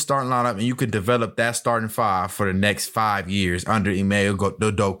go into the starting lineup, and you can develop that starting 5 for the next 5 years under Ime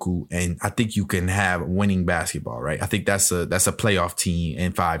Udoka, and I think you can have winning basketball, right? I think that's a playoff team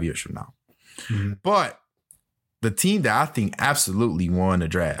in 5 years from now. Mm-hmm. But the team that I think absolutely won the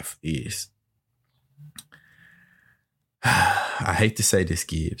draft is, I hate to say this,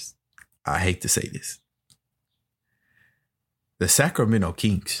 Gibbs. I hate to say this. The Sacramento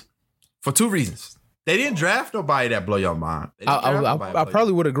Kings. For 2 reasons. They didn't draft nobody that blow your mind. I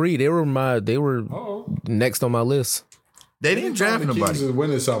probably would agree. They were next on my list. They didn't draft nobody. Kings is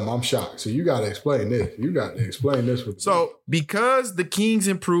winning something. I'm shocked. So you got to explain this. Because the Kings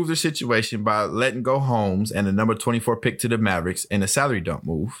improved their situation by letting go Holmes and the number 24 pick to the Mavericks and the salary dump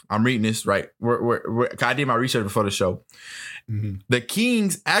move. I'm reading this right. I did my research before the show. Mm-hmm. The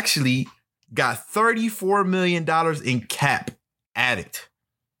Kings actually got $34 million in cap added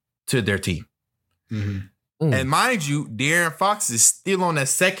to their team. Mm-hmm. And mind you, De'Aaron Fox is still on the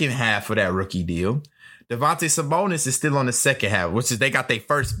second half of that rookie deal. Domantas Sabonis is still on the second half, which is they got their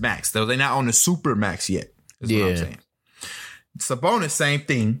first max. Though they're not on the super max yet. Is what I'm saying. Sabonis, same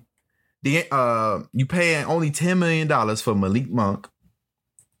thing. You paying only $10 million for Malik Monk.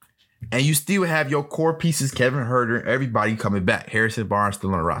 And you still have your core pieces, Kevin Huerter, everybody coming back. Harrison Barnes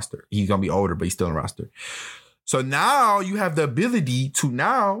still on the roster. He's going to be older, but he's still on the roster. So now you have the ability to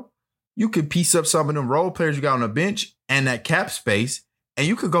now you can piece up some of them role players you got on the bench and that cap space, and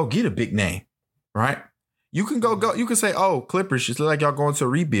you could go get a big name, right? You can go. You can say, oh, Clippers, just look like y'all going to a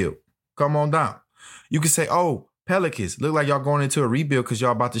rebuild. Come on down. You can say, oh, Pelicans, look like y'all going into a rebuild because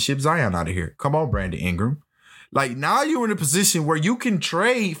y'all about to ship Zion out of here. Come on, Brandon Ingram. Like, now you're in a position where you can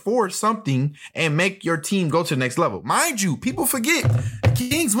trade for something and make your team go to the next level. Mind you, people forget the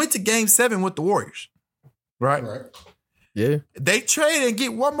Kings went to Game 7 with the Warriors, right? Yeah. They trade and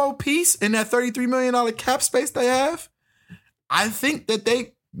get one more piece in that $33 million cap space they have. I think that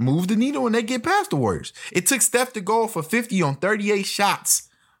they move the needle when they get past the Warriors. It took Steph to go for 50 on 38 shots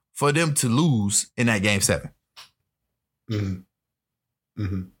for them to lose in that Game 7. Mm-hmm.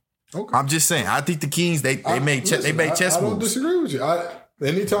 Mm-hmm. Okay. I'm just saying. I think the Kings they made chess moves. I don't disagree with you.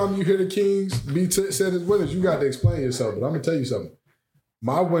 Anytime you hear the Kings be said as winners, you got to explain yourself. But I'm gonna tell you something.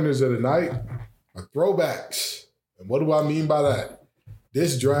 My winners of the night are throwbacks, and what do I mean by that?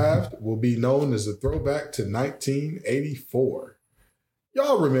 This draft will be known as a throwback to 1984.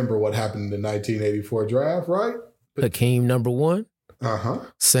 Y'all remember what happened in the 1984 draft, right? Hakeem number 1.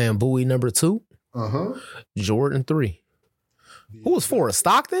 Sam Bowie number 2. Jordan 3. Who was 4?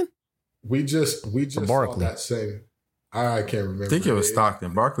 Stockton? We just saw that same. I can't remember. I think it was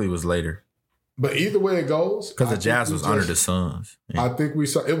Stockton. Barkley was later. But either way it goes, because the Jazz was under the Suns. Yeah. I think we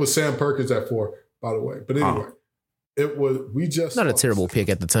saw it was Sam Perkins at 4, by the way. But anyway, it was not a terrible pick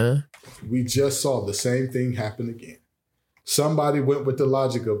at the time. We just saw the same thing happen again. Somebody went with the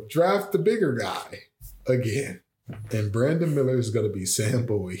logic of draft the bigger guy again, and Brandon Miller is going to be Sam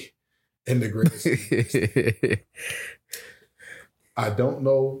Bowie in the greatest. I don't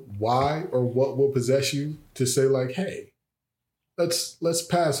know why or what will possess you to say like, hey, let's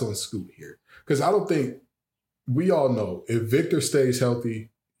pass on Scoot here. Because I don't think we all know if Victor stays healthy,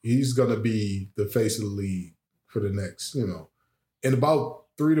 he's going to be the face of the league for the next, in about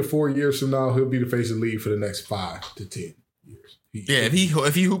 3 to 4 years from now, he'll be the face of the league for the next 5 to 10 years.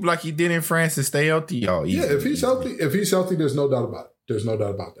 If he hoop like he did in France and stay healthy, y'all. If he's healthy, there's no doubt about it. There's no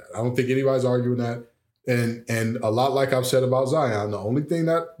doubt about that. I don't think anybody's arguing that. And a lot like I've said about Zion, the only thing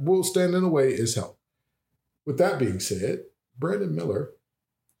that will stand in the way is health. With that being said, Brandon Miller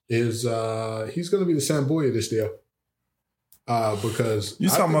is he's going to be the Sam Bowie of this deal. Because you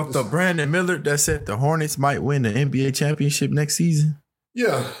talking about the Brandon Miller that said the Hornets might win the NBA championship next season?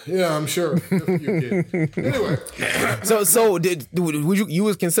 Yeah, I'm sure. Anyway, so would you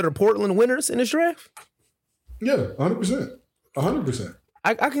would consider Portland winners in this draft? Yeah, 100%.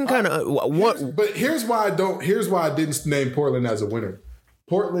 I can kind of but here's why I didn't name Portland as a winner.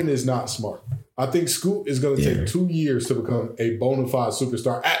 Portland is not smart. I think Scoot is going to take 2 years to become a bona fide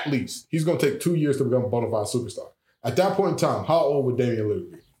superstar. At least he's going to take 2 years to become a bona fide superstar. At that point in time, how old would Damian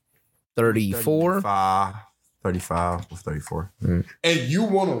Lillard be? 34. 35 or 34. And you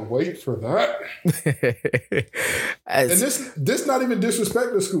want to wait for that? And this not even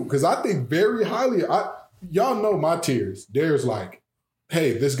disrespect to Scoot, because I think very highly. Y'all know my tiers. There's like,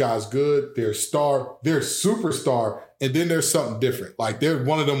 hey, this guy's good. There's star. There's superstar. And then there's something different. Like they're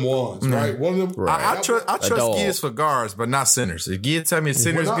one of them ones, right? One of them. Right. I trust Gibbs for guards, but not centers. If Gibbs tell me a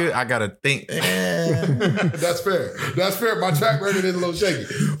center's good, I gotta think. That's fair. That's fair. My track record is a little shaky,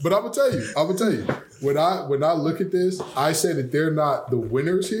 but I'm gonna tell you. When I look at this, I say that they're not the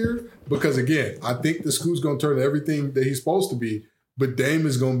winners here because again, I think the Scoot's gonna turn everything that he's supposed to be, but Dame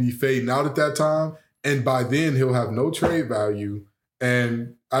is gonna be fading out at that time, and by then he'll have no trade value.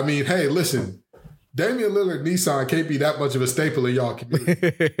 And I mean, hey, listen. Damian Lillard Nissan can't be that much of a staple in y'all community.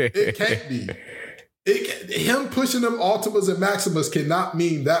 It can't be. Him pushing them Ultimas and Maximas cannot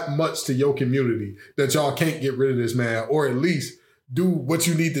mean that much to your community that y'all can't get rid of this man or at least do what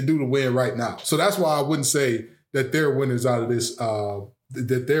you need to do to win right now. So that's why I wouldn't say that they're winners out of this.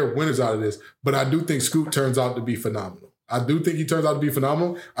 But I do think Scoot turns out to be phenomenal. I do think he turns out to be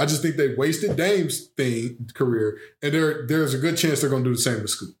phenomenal. I just think they wasted Dame's career, and there's a good chance they're going to do the same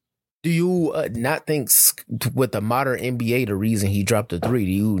with Scoot. Do you not think with the modern NBA, the reason he dropped the 3,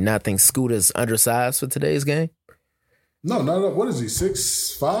 do you not think Scoot is undersized for today's game? No. What is he,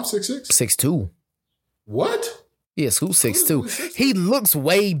 6'5", 6'6"? 6'2". What? Yeah, Scoot's 6'2". He looks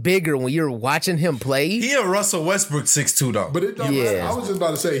way bigger when you're watching him play. He a Russell Westbrook 6'2" though. But it don't matter. I was just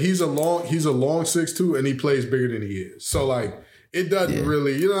about to say he's a long 6'2", and he plays bigger than he is. So like it doesn't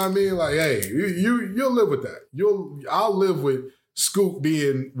really, you know what I mean? Like, hey, you'll live with that. I'll live with Scoot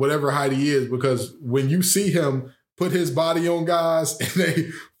being whatever height he is, because when you see him put his body on guys and they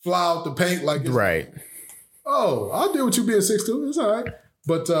fly out the paint like it's, right. Oh, I'll deal with you being 6'2". It's all right.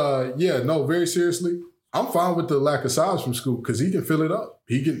 But very seriously, I'm fine with the lack of size from Scoot because he can fill it up.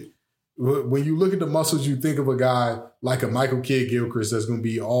 He can. When you look at the muscles, you think of a guy like a Michael Kidd-Gilchrist that's going to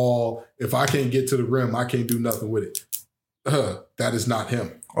be all, if I can't get to the rim, I can't do nothing with it. That is not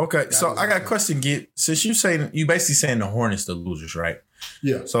him. Okay, so I got a question, Gib. Since you basically saying the Hornets the losers, right?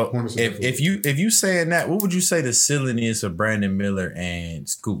 Yeah. So if you saying that, what would you say the ceiling is for Brandon Miller and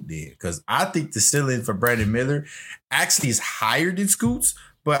Scoot did? Because I think the ceiling for Brandon Miller actually is higher than Scoot's,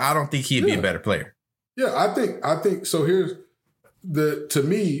 but I don't think he'd be a better player. Yeah, I think so. Here's to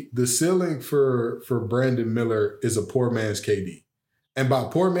me, the ceiling for Brandon Miller is a poor man's KD. And by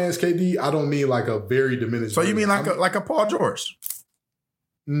poor man's KD, I don't mean like a very diminished. So you mean like a Paul George?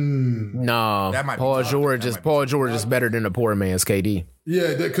 No, Paul George is better than a poor man's KD.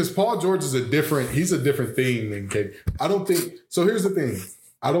 Yeah, because Paul George is he's a different thing than KD. I don't think so. Here's the thing: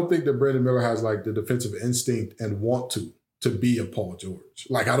 I don't think that Brandon Miller has like the defensive instinct and want to be a Paul George.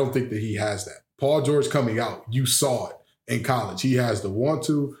 Like I don't think that he has that. Paul George coming out, you saw it in college. He has the want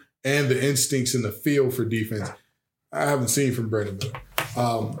to and the instincts and the feel for defense. I haven't seen from Brandon Miller.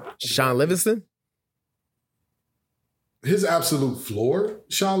 Sean Livingston? His absolute floor,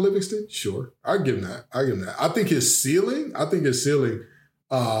 Sean Livingston, sure. I give him that. I think his ceiling, I'd say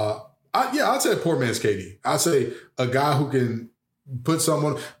poor man's KD. I'd say a guy who can put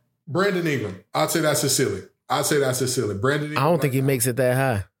someone, Brandon Ingram, I'd say that's his ceiling. Brandon Ingram, I don't think he makes it that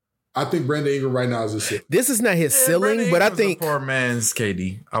high. I think Brandon Ingram right now is his ceiling. This is not his ceiling, but I think poor man's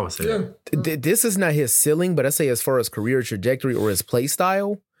KD. I would say that. This is not his ceiling, but I say as far as career trajectory or his play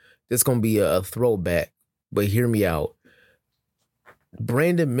style, this going to be a throwback. But hear me out.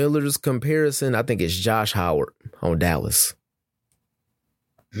 Brandon Miller's comparison, I think it's Josh Howard on Dallas.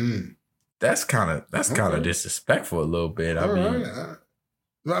 That's kind of disrespectful a little bit.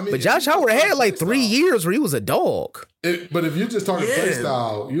 But Josh Howard had like 3 years where he was a dog. But if you're just talking play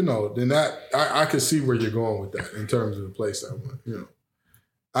style, then that I could see where you're going with that in terms of the play style.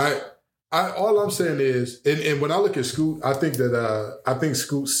 I all I'm saying is, and when I look at Scoot, I think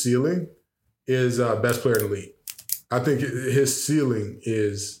Scoot's ceiling is best player in the league. I think his ceiling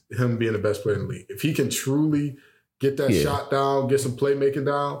is him being the best player in the league. If he can truly get that shot down, get some playmaking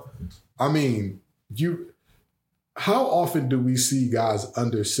down, I mean, how often do we see guys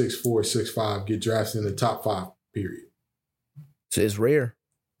under 6'4", 6'5" get drafted in the top 5, period? It's rare.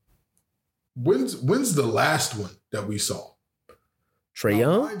 When's the last one that we saw? Trae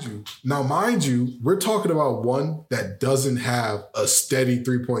Young? Mind you, we're talking about one that doesn't have a steady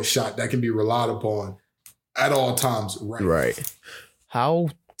 3-point shot that can be relied upon at all times. Right. How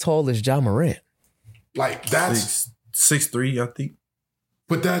tall is Ja Morant? Like that's 6'3", I think.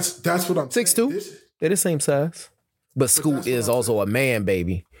 But that's what I'm 6'2". They're the same size. But Scoot is also a man,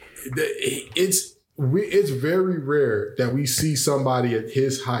 baby. It's very rare that we see somebody at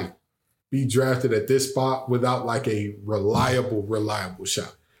his height be drafted at this spot without like a reliable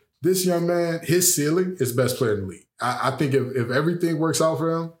shot. This young man, his ceiling is best player in the league. I think if everything works out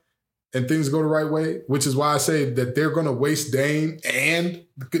for him and things go the right way, which is why I say that they're going to waste Dame and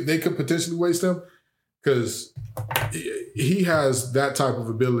they could potentially waste him because he has that type of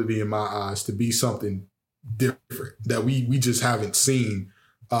ability in my eyes to be something different that we just haven't seen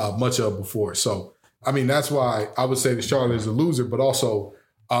much of before. So, I mean, that's why I would say that Charlotte is a loser, but also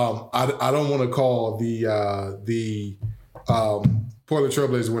I don't want to call the Portland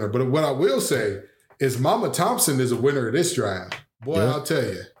Trailblazers winner. But what I will say is Mama Thompson is a winner of this draft. Boy, yeah. I'll tell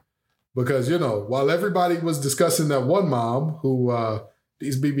you. Because, while everybody was discussing that one mom who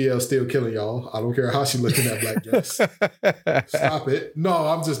these BBLs still killing y'all. I don't care how she looking at black guests. Stop it. No,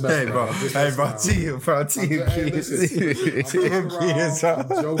 I'm just messing around.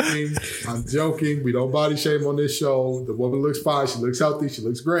 I'm joking. We don't body shame on this show. The woman looks fine. She looks healthy. She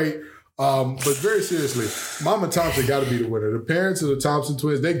looks great. But very seriously, Mama Thompson got to be the winner. The parents of the Thompson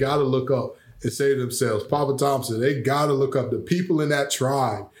twins, they got to look up and say to themselves, Papa Thompson, they got to look up. The people in that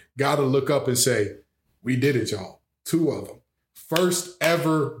tribe got to look up and say, we did it, y'all. 2 of them. First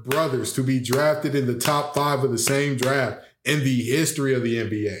ever brothers to be drafted in the top 5 of the same draft in the history of the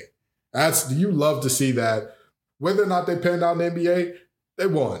NBA. You love to see that. Whether or not they panned out in the NBA, they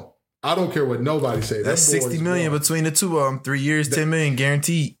won. I don't care what nobody say. That's $60 million between the 2 of them. 3 years, $10 million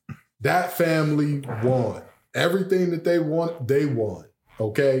guaranteed. That family won. Everything that they want, they won.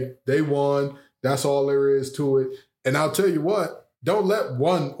 Okay? They won. That's all there is to it. And I'll tell you what, don't let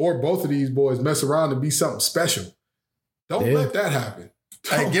one or both of these boys mess around and be something special. Don't let that happen.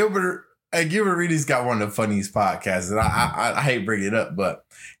 Hey, Gilbert Arenas got one of the funniest podcasts, and I hate bringing it up, but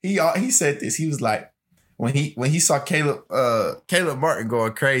he said this. He was like, when he saw Caleb Martin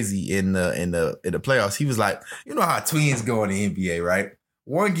going crazy in the playoffs, he was like, you know how twins go in the NBA, right?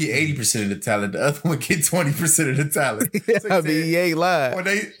 one get 80% of the talent, the other one get 20% of the talent. So I mean, he ain't lying.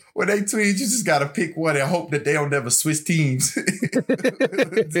 When they twins, you just gotta pick one and hope that they don't never switch teams.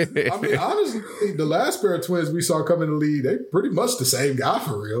 I mean, honestly, the last pair of twins we saw come in the league, they pretty much the same guy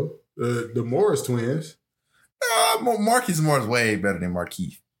for real. The Morris twins. Marcus Morris way better than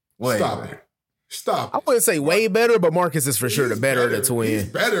Markeith. Way Stop better. it. Stop. I wouldn't say way better, but Marcus is for sure the better of the twin. He's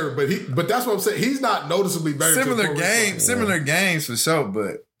better, but that's what I'm saying. He's not noticeably better. Similar games for sure,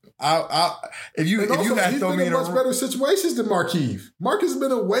 but if you had thrown me in much better situations than Markeith. Marcus has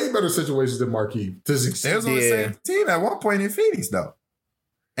been in way better situations than Markeith to succeed. They was on the same team at one point in Phoenix though.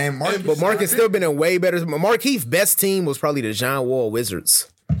 And Marcus still been in way better. Markeith's best team was probably the John Wall Wizards.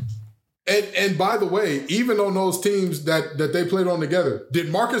 And by the way, even on those teams that they played on together, did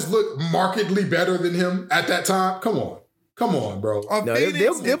Marcus look markedly better than him at that time? Come on, bro. No,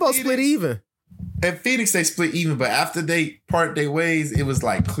 they'll both split even. At Phoenix, they split even, but after they part their ways, it was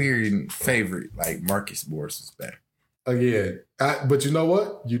like clear and favorite. Like Marcus Morris was better. Again, but you know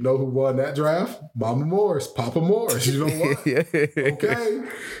what? You know who won that draft? Mama Morris, Papa Morris. You know what? Okay,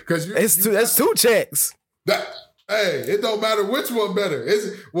 because that's two checks. Hey, it don't matter which one better.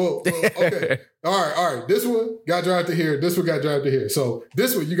 Okay. All right. This one got drafted here. This one got drafted here. So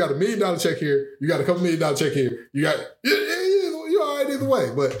this one, you got $1 million check here. You got a couple $1 million check here. You got you're all right either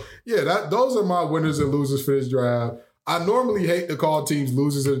way. But yeah, those are my winners and losers for this draft. I normally hate to call teams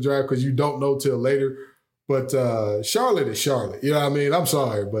losers in the draft because you don't know till later. But Charlotte is Charlotte. You know what I mean? I'm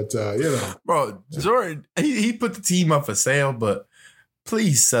sorry, but Bro, Jordan, he put the team up for sale, but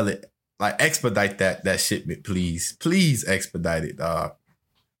please sell it. Like, expedite that shipment, please. Please expedite it, dog.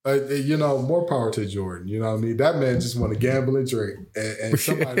 More power to Jordan. You know what I mean? That man just want to gamble and drink. And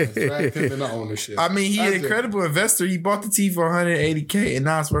somebody has dragged him into ownership. I mean, he's an incredible investor. He bought the team for $180K and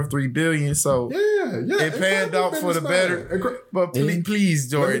now it's worth $3 billion. So it panned out for the better. But please,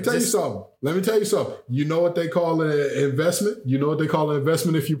 Jordan. Let me tell you something. You know what they call an investment? You know what they call an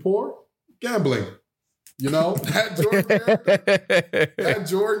investment if you're poor? Gambling. You know, that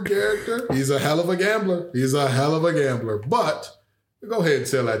Jordan character, he's a hell of a gambler. But go ahead and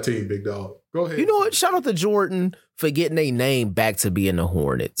sell that team, big dog. Go ahead. You know what? Shout out to Jordan for getting a name back to being the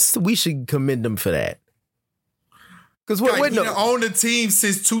Hornets. We should commend them for that. Because he didn't own the team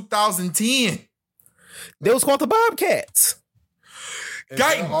since 2010. They was called the Bobcats.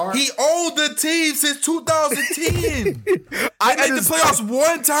 Guyton, he owned the team since 2010. I made the playoffs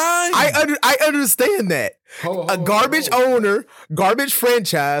one time. I understand that. A garbage owner, garbage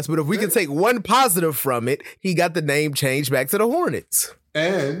franchise, but if we can take one positive from it, he got the name changed back to the Hornets.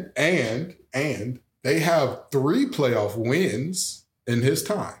 And they have 3 playoff wins in his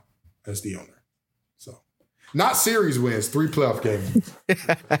time as the owner. So, not series wins, 3 playoff games.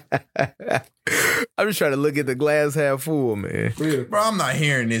 I'm just trying to look at the glass half full, man. Bro, I'm not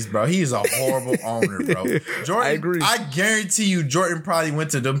hearing this, bro. He is a horrible owner, bro. Jordan, I agree. I guarantee you, Jordan probably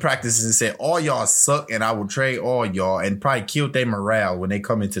went to them practices and said, all y'all suck and I will trade all y'all, and probably killed their morale when they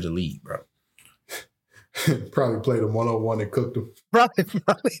come into the league, bro. Probably played them 1-on-1 and cooked them. Probably.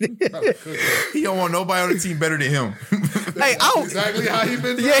 He don't want nobody on the team better than him. Hey, exactly how he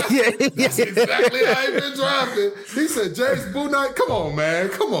been drafted. That's exactly how he been drafted. He said, James Bouknight, come on, man.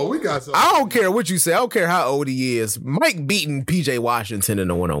 Come on, we got something. I don't care what you say. I don't care how old he is. Mike beating PJ Washington in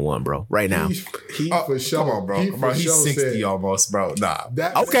the 1-on-1, bro, right now. He for sure. Come on, bro. He's 60 almost, bro. Nah.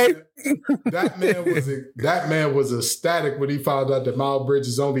 That man was ecstatic when he found out that Miles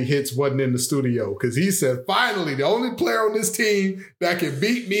Bridges' only hits wasn't in the studio because he said, finally, the only player on this team that can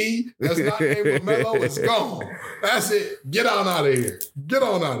beat me that's not named LaMelo is gone. That's it. Get on out of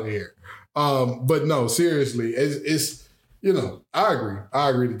here. But no, seriously, it's I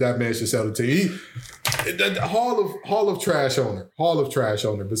agree that man should sell the team. The Hall of Trash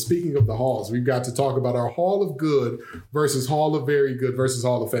owner. But speaking of the halls, we've got to talk about our Hall of Good versus Hall of Very Good versus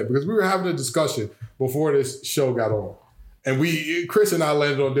Hall of Fame, because we were having a discussion before this show got on, and Chris and I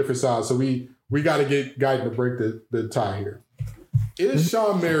landed on different sides, so we got to get Guyton to break the tie here. Is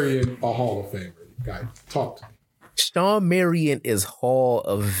Shawn Marion a Hall of Famer? Guyton, talk to me. Shawn Marion is Hall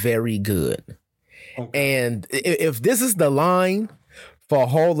of Very Good. Okay. And if this is the line for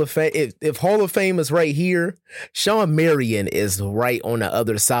Hall of Fame, if Hall of Fame is right here, Shawn Marion is right on the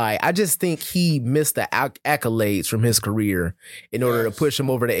other side. I just think he missed the accolades from his career in order to push him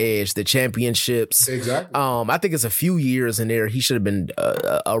over the edge, the championships. Exactly. I think it's a few years in there. He should have been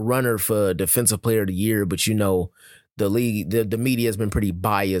a runner for Defensive Player of the Year, but the league, the media has been pretty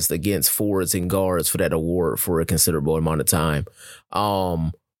biased against forwards and guards for that award for a considerable amount of time.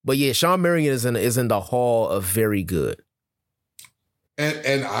 But yeah, Shawn Marion is in the Hall of Very Good.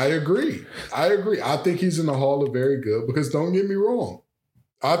 And I agree. I think he's in the Hall of Very Good because don't get me wrong,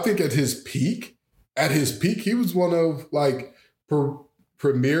 I think at his peak, he was one of like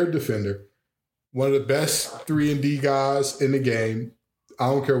premier defender, one of the best 3-and-D guys in the game. I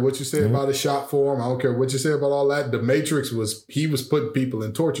don't care what you say about his shot form. I don't care what you say about all that. The Matrix was putting people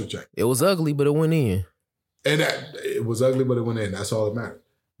in torture chains. It was ugly, but it went in. And it was ugly, but it went in. That's all that mattered.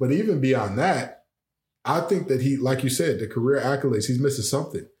 But even beyond that, I think that he, like you said, the career accolades, he's missing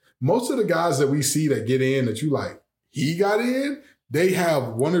something. Most of the guys that we see that get in that you like, he got in, they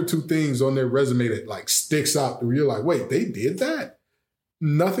have one or two things on their resume that like sticks out where you're like, wait, they did that?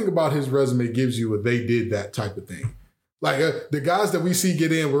 Nothing about his resume gives you a they did that type of thing. Like the guys that we see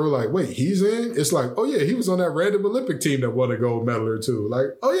get in, we're like, wait, he's in? It's like, oh yeah, he was on that random Olympic team that won a gold medal or two.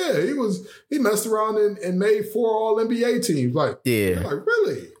 Like, oh yeah, he messed around and made 4 All-NBA teams. Like, yeah. Like,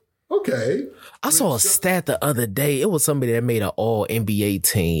 really? Okay. I saw a stat the other day. It was somebody that made an All-NBA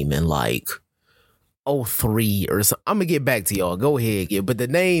team in like 03 or something. I'm going to get back to y'all. Go ahead. Yeah, but the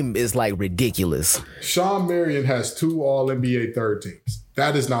name is like ridiculous. Shawn Marion has 2 All-NBA third teams.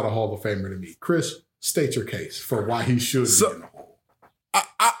 That is not a Hall of Famer to me. Chris, state your case for why he should be in the Hall.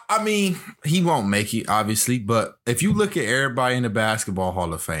 I mean, he won't make it, obviously, but if you look at everybody in the Basketball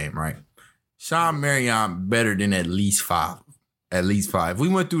Hall of Fame, right? Shawn Marion better than at least 5. At least 5. We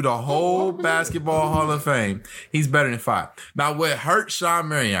went through the whole Basketball Hall of Fame. He's better than 5. Now, what hurt Shawn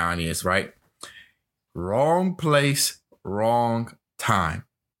Marion is, right? Wrong place, wrong time.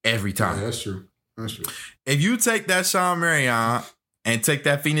 Every time. Yeah, that's true. That's true. If you take that Shawn Marion and take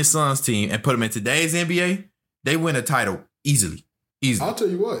that Phoenix Suns team and put them in today's NBA, they win a title easily. I'll tell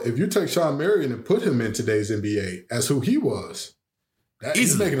you what. If you take Shawn Marion and put him in today's NBA as who he was,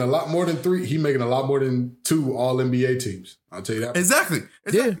 he's making a lot more than 3. He's making a lot more than 2 All-NBA teams. I'll tell you that. Exactly.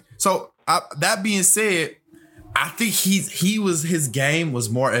 Yeah. So that being said, I think his game was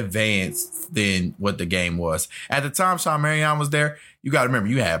more advanced than what the game was. At the time Shawn Marion was there, you got to remember,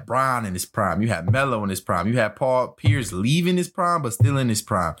 you had Bron in his prime. You had Melo in his prime. You had Paul Pierce leaving his prime, but still in his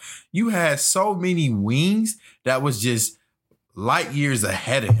prime. You had so many wings that was just light years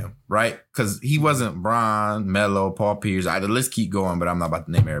ahead of him, right? Because he wasn't Bron, Melo, Paul Pierce. The list keep going, but I'm not about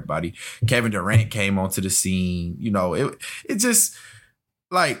to name everybody. Kevin Durant came onto the scene. You know, it just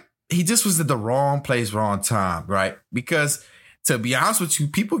like he just was at the wrong place, wrong time, right? Because to be honest with you,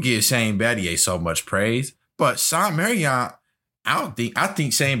 people give Shane Battier so much praise, but Shawn Marion, I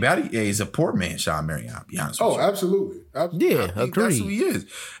think Shane Battier is a poor man, Shawn Marion, to be honest with you. Absolutely. Yeah, agreed. That's who he is.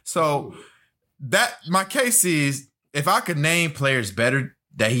 So that my case is, if I could name players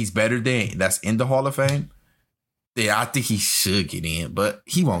he's better than that's in the Hall of Fame, then I think he should get in, but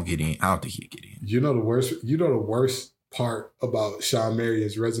he won't get in. I don't think he'll get in. You know the worst part about Shawn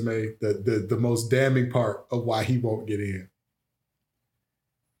Marion's resume, the most damning part of why he won't get in.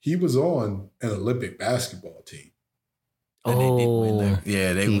 He was on an Olympic basketball team. And they did win there.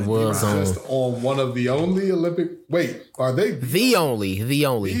 Yeah, they was just on one of the only Olympic. Wait, are they the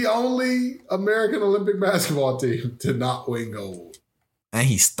only American Olympic basketball team to not win gold? And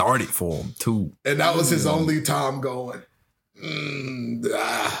he started for them too. And that was his only time going.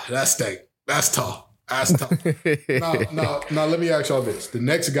 That's tough. That's tough. Now, let me ask y'all this. The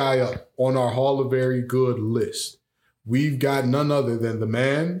next guy up on our Hall of Very Good list, we've got none other than the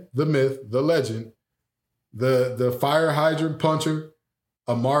man, the myth, the legend, the fire hydrant puncher,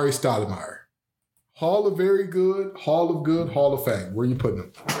 Amari Stoudemire. Hall of Very Good, Hall of Good, Hall of Fame. Where are you putting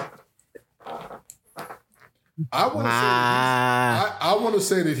him? I want to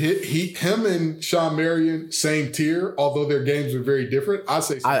say that him and Shawn Marion, same tier, although their games are very different. I'm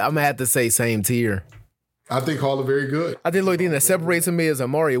going to have to say same tier. I think Hall of Very Good. I think the only thing that separates him is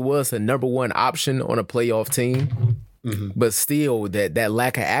Amari was the number 1 option on a playoff team. Mm-hmm. But still, that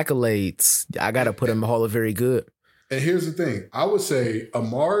lack of accolades, I got to put him in Hall of Very Good. And here's the thing. I would say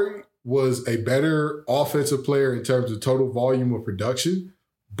Amari was a better offensive player in terms of total volume of production,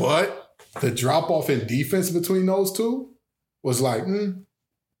 but the drop-off in defense between those two was like,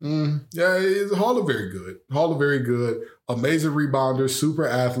 yeah, it's Hall of Very Good. Hall of Very Good. Amazing rebounder, super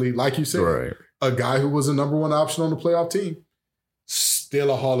athlete. Like you said, right. A guy who was a number 1 option on the playoff team.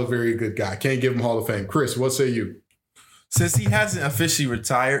 Still a Hall of Very Good guy. Can't give him Hall of Fame. Chris, what say you? Since he hasn't officially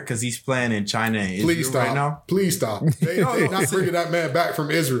retired because he's playing in China and Israel right now. Please stop. They're not bringing that man back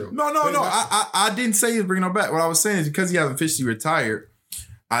from Israel. No. I didn't say he's bringing him back. What I was saying is because he hasn't officially retired,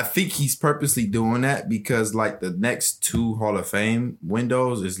 I think he's purposely doing that because like the next 2 Hall of Fame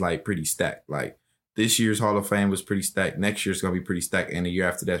windows is like pretty stacked. Like this year's Hall of Fame was pretty stacked. Next year's going to be pretty stacked. And the year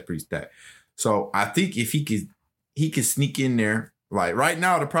after that's pretty stacked. So I think if he could sneak in there, like right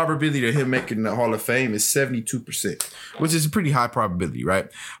now, the probability of him making the Hall of Fame is 72%, which is a pretty high probability, right?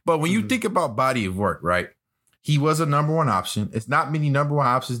 But when you think about body of work, right? He was a number one option. It's not many number one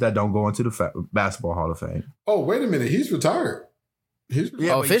options that don't go into the Basketball Hall of Fame. Oh, wait a minute. He's retired.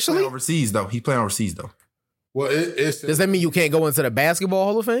 Yeah, officially? He's playing overseas, though. Well, does that mean you can't go into the Basketball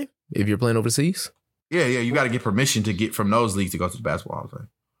Hall of Fame if you're playing overseas? Yeah. You got to get permission to get from those leagues to go to the Basketball Hall of Fame.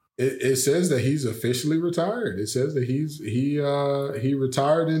 It says that he's officially retired. It says that he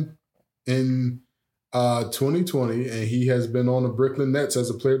retired in 2020, and he has been on the Brooklyn Nets as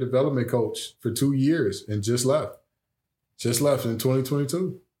a player development coach for 2 years and just left in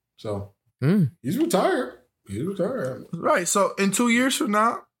 2022. So he's retired. He's retired. Right. So in 2 years from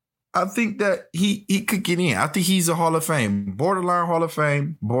now, I think that he could get in. I think he's a Hall of Fame, borderline Hall of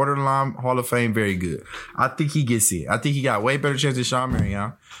Fame, very good. I think he gets in. I think he got a way better chance than Shawn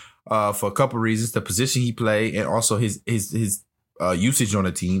Marion for a couple reasons: the position he played, and also his usage on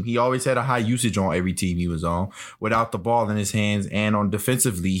the team. He always had a high usage on every team he was on without the ball in his hands, and on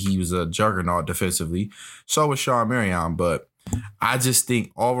defensively, he was a juggernaut defensively. So was Shawn Marion, but I just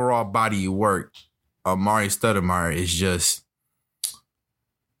think overall body of work, Amar'e Stoudemire is just.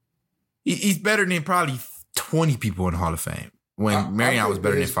 He's better than probably 20 people in the Hall of Fame when Marion was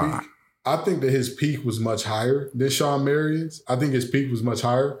better than 5. I think that his peak was much higher than Shawn Marion's. I think his peak was much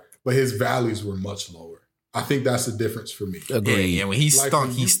higher, but his values were much lower. I think that's the difference for me. Yeah. When he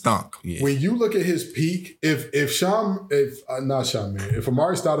stunk, he stunk. Yeah. When you look at his peak, if Amar'e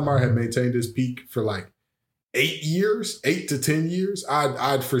Stoudemire had maintained his peak for like 8 to 10 years,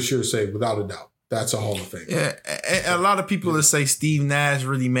 I'd for sure say without a doubt. That's a Hall of Fame. Yeah, a lot of people that say Steve Nash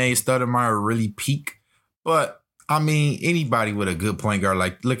really made Stoudemire really peak. But, I mean, anybody with a good point guard,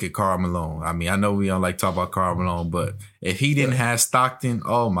 like, look at Karl Malone. I mean, I know we don't like talk about Karl Malone, but if he didn't have Stockton,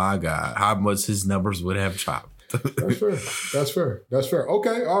 oh, my God, how much his numbers would have chopped. That's fair.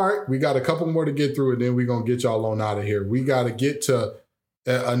 Okay, all right. We got a couple more to get through, and then we're going to get y'all on out of here. We got to get to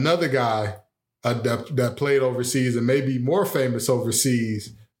another guy that played overseas and maybe more famous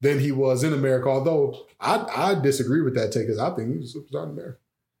overseas than he was in America, although I disagree with that take because I think he was a superstar in America.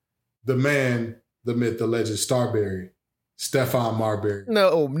 The man, the myth, the legend, Starbury, Stephon Marbury.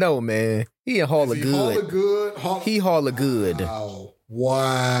 No, man. He a Hall of Good. He Hall of Good.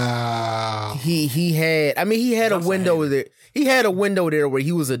 Wow. He had a window there. He had a window there where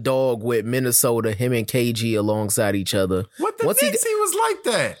he was a dog with Minnesota, him and KG alongside each other. What the Knicks, he was like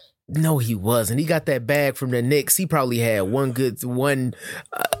that. No, he wasn't. He got that bag from the Knicks. He probably had one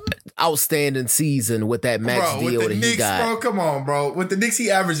outstanding season with that max deal that he got. Bro, come on, bro. With the Knicks, he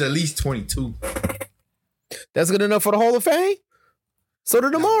averaged at least 22. That's good enough for the Hall of Fame? So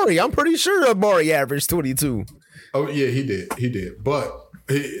did Amar'e. I'm pretty sure Amar'e averaged 22. Oh, yeah, he did. But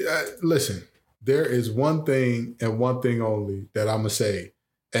listen, there is one thing and one thing only that I'm going to say.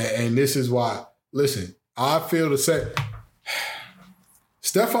 And this is why, listen, I feel the same.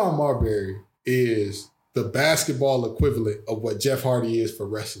 Stephon Marbury is the basketball equivalent of what Jeff Hardy is for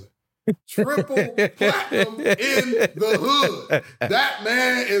wrestling. Triple platinum in the hood. That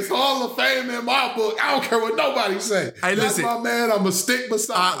man is Hall of Fame in my book. I don't care what nobody say. Hey, that's my man. I'm a stick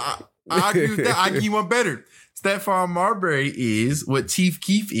beside him. I agree with that. I give you one better. Stephon Marbury is what Chief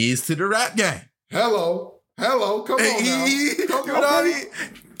Keef is to the rap game. Hello. Come on now. Come on.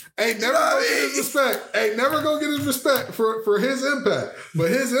 Ain't never gonna get his respect. Ain't never gonna get his respect for his impact. But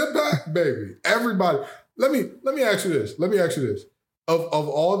his impact, baby, everybody. Let me ask you this. Of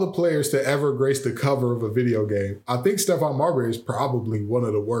all the players to ever grace the cover of a video game, I think Stephon Marbury is probably one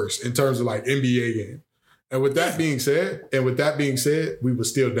of the worst in terms of like NBA game. And with that being said, we would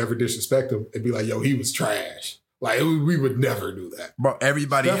still never disrespect him and be like, yo, he was trash. Like, we would never do that. Bro,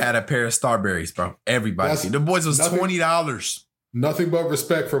 everybody had a pair of Starberries, bro. Everybody. The boys was $20. Nothing but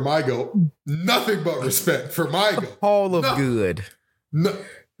respect for my GOAT. Nothing but respect for my GOAT. Hall of Good. No,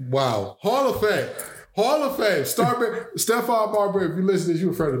 wow. Hall of Fame. Starbury. Stephon Marbury, if you listen to this,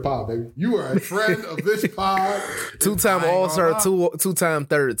 you're a friend of the pod, baby. You are a friend of this pod. Two-time All-Star, two-time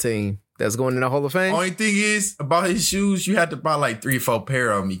third team. That's going in the Hall of Fame. Only thing is about his shoes, you had to buy like 3 or 4 pair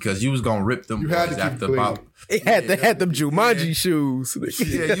of them because you was gonna rip them. You had to keep about. It had them Jumanji shoes.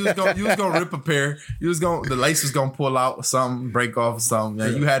 Yeah, you was gonna rip a pair. The lace was gonna pull out or something, break off or something.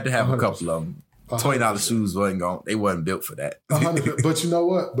 Yeah, you had to have 100%. A couple of them. $20 shoes wasn't built for that. 100%. But you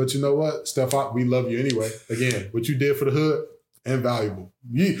know what, Stephon, we love you anyway. Again, what you did for the hood, invaluable.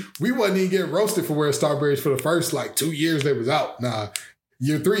 We wasn't even getting roasted for wearing Starberries for the first like 2 years they was out. Nah.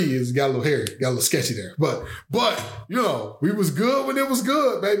 Year 3 is got a little hairy, got a little sketchy there. But you know, we was good when it was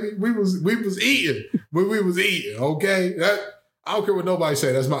good, baby. We was eating when we was eating. Okay, I don't care what nobody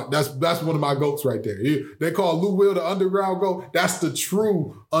say. That's one of my GOATs right there. They call Lou Will the underground GOAT. That's the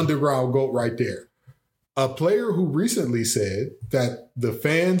true underground GOAT right there. a player who recently said that the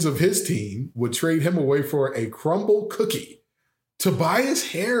fans of his team would trade him away for a crumble cookie.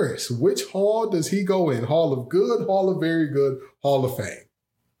 Tobias Harris, which hall does he go in? Hall of Good, Hall of Very Good, Hall of Fame?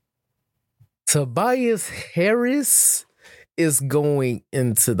 Tobias Harris is going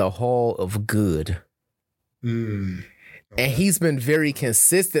into the Hall of Good. Okay. And he's been very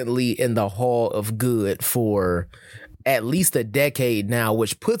consistently in the Hall of Good for at least a decade now,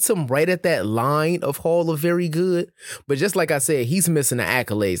 which puts him right at that line of Hall of Very Good. But just like I said, he's missing the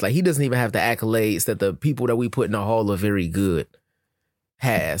accolades. Like, he doesn't even have the accolades that the people that we put in the Hall of Very Good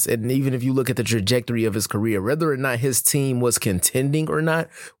has. And even if you look at the trajectory of his career, whether or not his team was contending or not,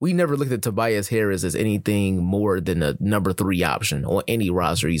 we never looked at Tobias Harris as anything more than a number 3 option on any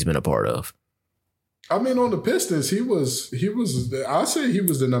roster he's been a part of. I mean, on the Pistons, he was, I say he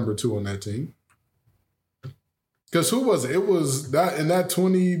was the number 2 on that team. Because who was it? It was that in that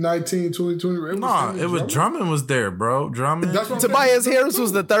 2019, 2020. It was Drummond was there, bro. Drummond. Tobias Harris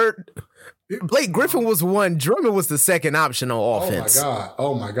was the 3rd. Blake Griffin was 1. Drummond was the 2nd option on offense.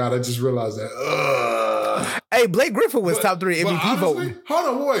 Oh my God. I just realized that. Hey, Blake Griffin was top 3 MVP voting.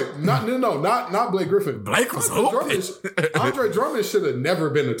 Hold on, wait. Not Blake Griffin. Blake was open. Andre Drummond should have never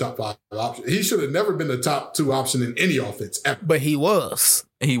been the top 5 option. He should have never been the top 2 option in any offense ever. But he was.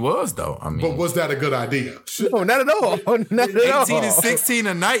 He was, though. I mean, but was that a good idea? No, not at all. Not at all. 18 and 16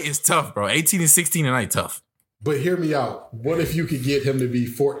 a night is tough, bro. 18 and 16 a night, tough. But hear me out. What if you could get him to be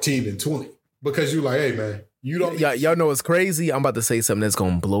 14 and 20? Because you like, hey, man, you don't. Y'all know what's crazy? I'm about to say something that's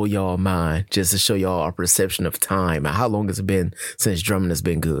going to blow y'all mind just to show y'all our perception of time and how long it's been since Drummond has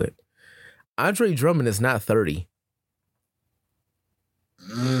been good. Andre Drummond is not 30.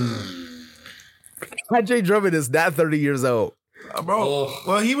 Andre Drummond is not 30 years old. Bro,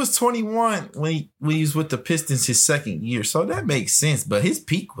 well, he was 21 when he was with the Pistons his 2nd year, so that makes sense. But his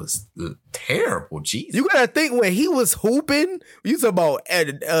peak was terrible. Jeez, you gotta think when he was hooping. You talk about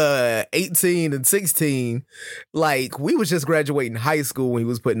at 18 and 16, like we was just graduating high school when he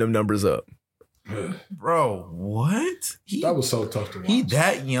was putting them numbers up. Bro, what? That was so tough to watch. He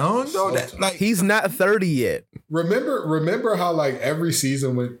that young though? He's not 30 yet. Remember how like every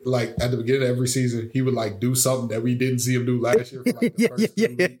season when like at the beginning of every season he would like do something that we didn't see him do last year. For, like,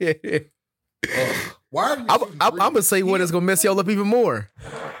 the first Why are you? I'm gonna say what is gonna mess y'all up even more.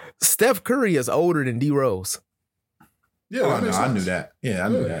 Steph Curry is older than D Rose. Yeah, I knew that. Yeah, I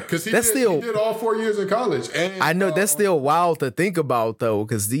knew that. Because he did all 4 years in college. And I know that's still wild to think about though,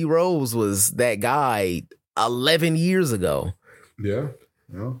 because D Rose was that guy 11 years ago. Yeah.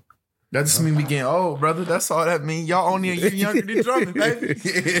 That just means we getting old, brother. That's all that means. Y'all only a year younger than Drummond, baby.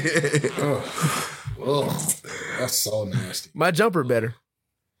 That's so nasty. My jumper better.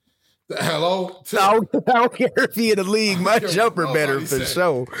 Hello? I don't care if he in the league. My jumper better for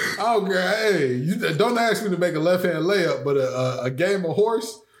sure. I don't care. Hey, you don't ask me to make a left-hand layup, but a game of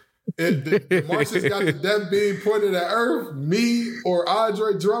horse, the Martians got the death beam pointed at Earth, me or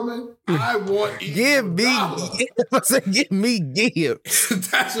Andre Drummond, I want give me Gibbs.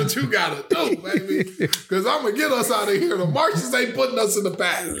 That's what you got to do, baby. Because I'm going to get us out of here. The Martians ain't putting us in the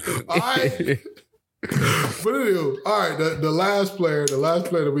back. All right? But anyway, all right. The last player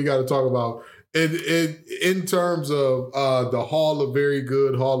that we got to talk about in terms of the Hall of Very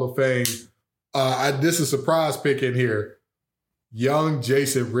Good, Hall of Fame. This is a surprise pick in here. Young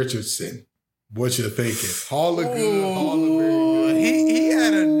Jason Richardson. What you thinking? Hall of Good, Hall of Very Good. He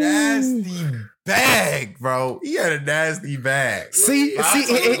had a nasty bag, bro. He had a nasty bag. See,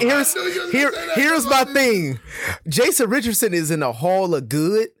 here's my thing. Jason Richardson is in the Hall of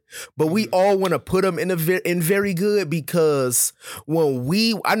Good, but we all want to put him in very good because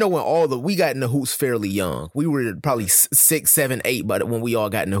we got in the hoops fairly young. We were probably 6, 7, 8, but when we all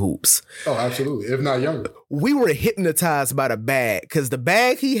got in the hoops. Oh, absolutely. If not younger. We were hypnotized by the bag because the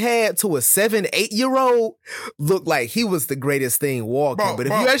bag he had to a 7, 8-year-old looked like he was the greatest thing walking. But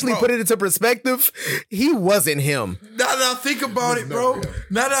if you actually put it into perspective, he wasn't him. Now that I think about it,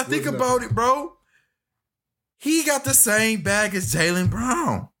 bro. He got the same bag as Jaylen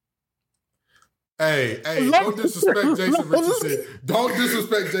Brown. Hey, don't disrespect Jason Richardson. Don't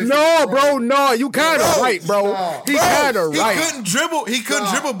disrespect Jason. No, bro, no. You kind of right, bro. He kind of right. He couldn't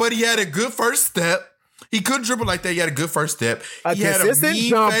dribble, but he had a good first step. He couldn't dribble like that. He had a good first step. He had a mean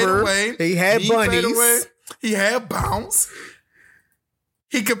jumper. He had bunnies. He had bounce.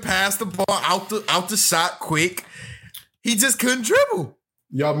 He could pass the ball out the shot quick. He just couldn't dribble.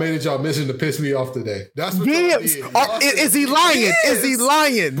 Y'all made it y'all mission to piss me off today. That's what Gibbs. Is he lying? Yes. Is he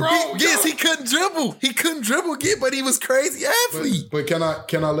lying? Bro, yes, he couldn't dribble. He couldn't dribble, but he was crazy athlete. But can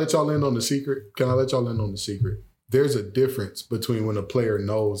I let y'all in on the secret? There's a difference between when a player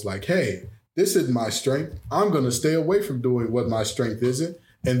knows, like, hey, this isn't my strength. I'm going to stay away from doing what my strength isn't.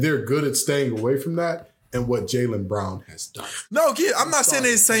 And they're good at staying away from that. And what Jaylen Brown has done. No, kid, I'm not saying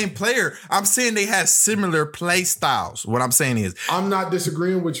they're the same player. I'm saying they have similar play styles. What I'm saying is, I'm not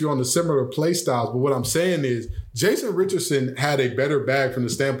disagreeing with you on the similar play styles, but what I'm saying is Jason Richardson had a better bag from the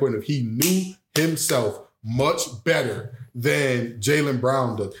standpoint of he knew himself much better than Jaylen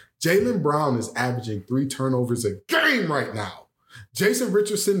Brown does. Jaylen Brown is averaging 3 turnovers a game right now. Jason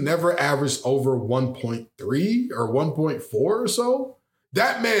Richardson never averaged over 1.3 or 1.4 or so.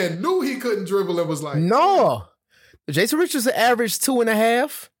 That man knew he couldn't dribble and was like, no. Jason Richardson averaged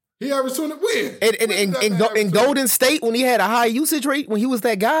 2.5. He averaged 2 when? In Golden State, when he had a high usage rate, when he was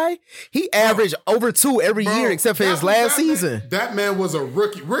that guy, he averaged over 2 every year except for his last season. That man was a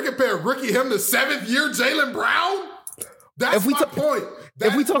rookie. Rookie him the 7th year Jaylen Brown? That's my point.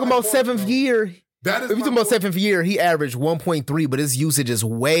 If we talk about 7th year, that is if we talk about 7th year, he averaged 1.3, but his usage is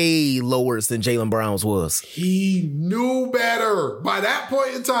way lower than Jaylen Brown's was. He knew better. By that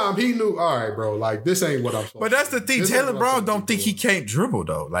point in time, he knew, all right, bro, like this ain't what I'm supposed to do. But that's the thing. Jaylen Brown don't think he can't dribble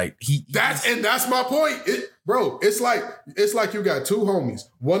though. Like that's my point. Bro, it's like you got 2 homies.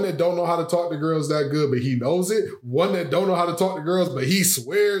 One that don't know how to talk to girls that good, but he knows it. One that don't know how to talk to girls, but he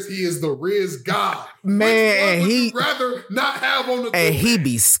swears he is the Riz God. Man, he rather not have on the and he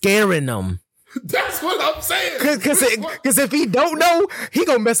be scaring them. That's what I'm saying. Because if he don't know, he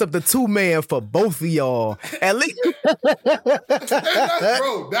gonna mess up the 2-man for both of y'all. At least,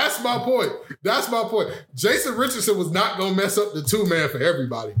 bro, that's my point. That's my point. Jason Richardson was not gonna mess up the 2-man for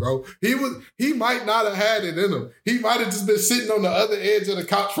everybody, bro. He might not have had it in him. He might have just been sitting on the other edge of the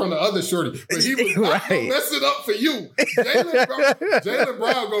couch from the other shorty, but he was not gonna mess it up for you. Jaylen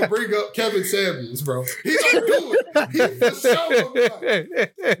Brown gonna bring up Kevin Samuels, bro. He gonna do it. He for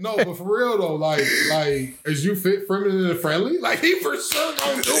sure. No, but for real though. Like, is you fit feminine and friendly? Like, he for sure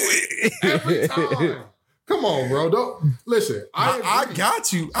gonna do it every time. Come on, bro. Don't listen. I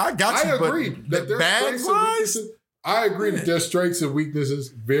got you. I agree that their strengths and weaknesses. I agree that their strengths and weaknesses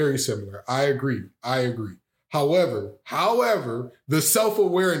very similar. I agree. However, the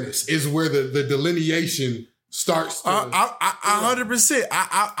self-awareness is where the delineation starts. 100%.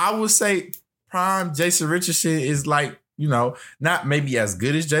 I would say prime Jason Richardson is like, you know, not maybe as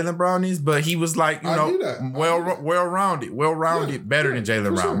good as Jaylen Brown is, but he was like, you know, well-rounded, better than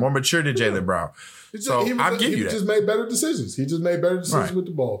Jaylen Brown, more mature than Jaylen Brown. So I give you that. He just made better decisions. With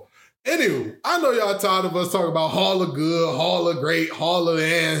the ball. Anywho, I know y'all tired of us talking about Hall of Good, Hall of Great, Hall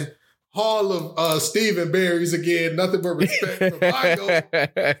of Stephen Barry's again. Nothing but respect for Michael.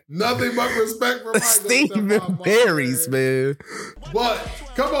 Nothing but respect for Michael. Stephen Barry's, man. But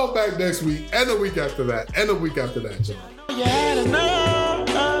come on back next week and the week after that, John. You had enough.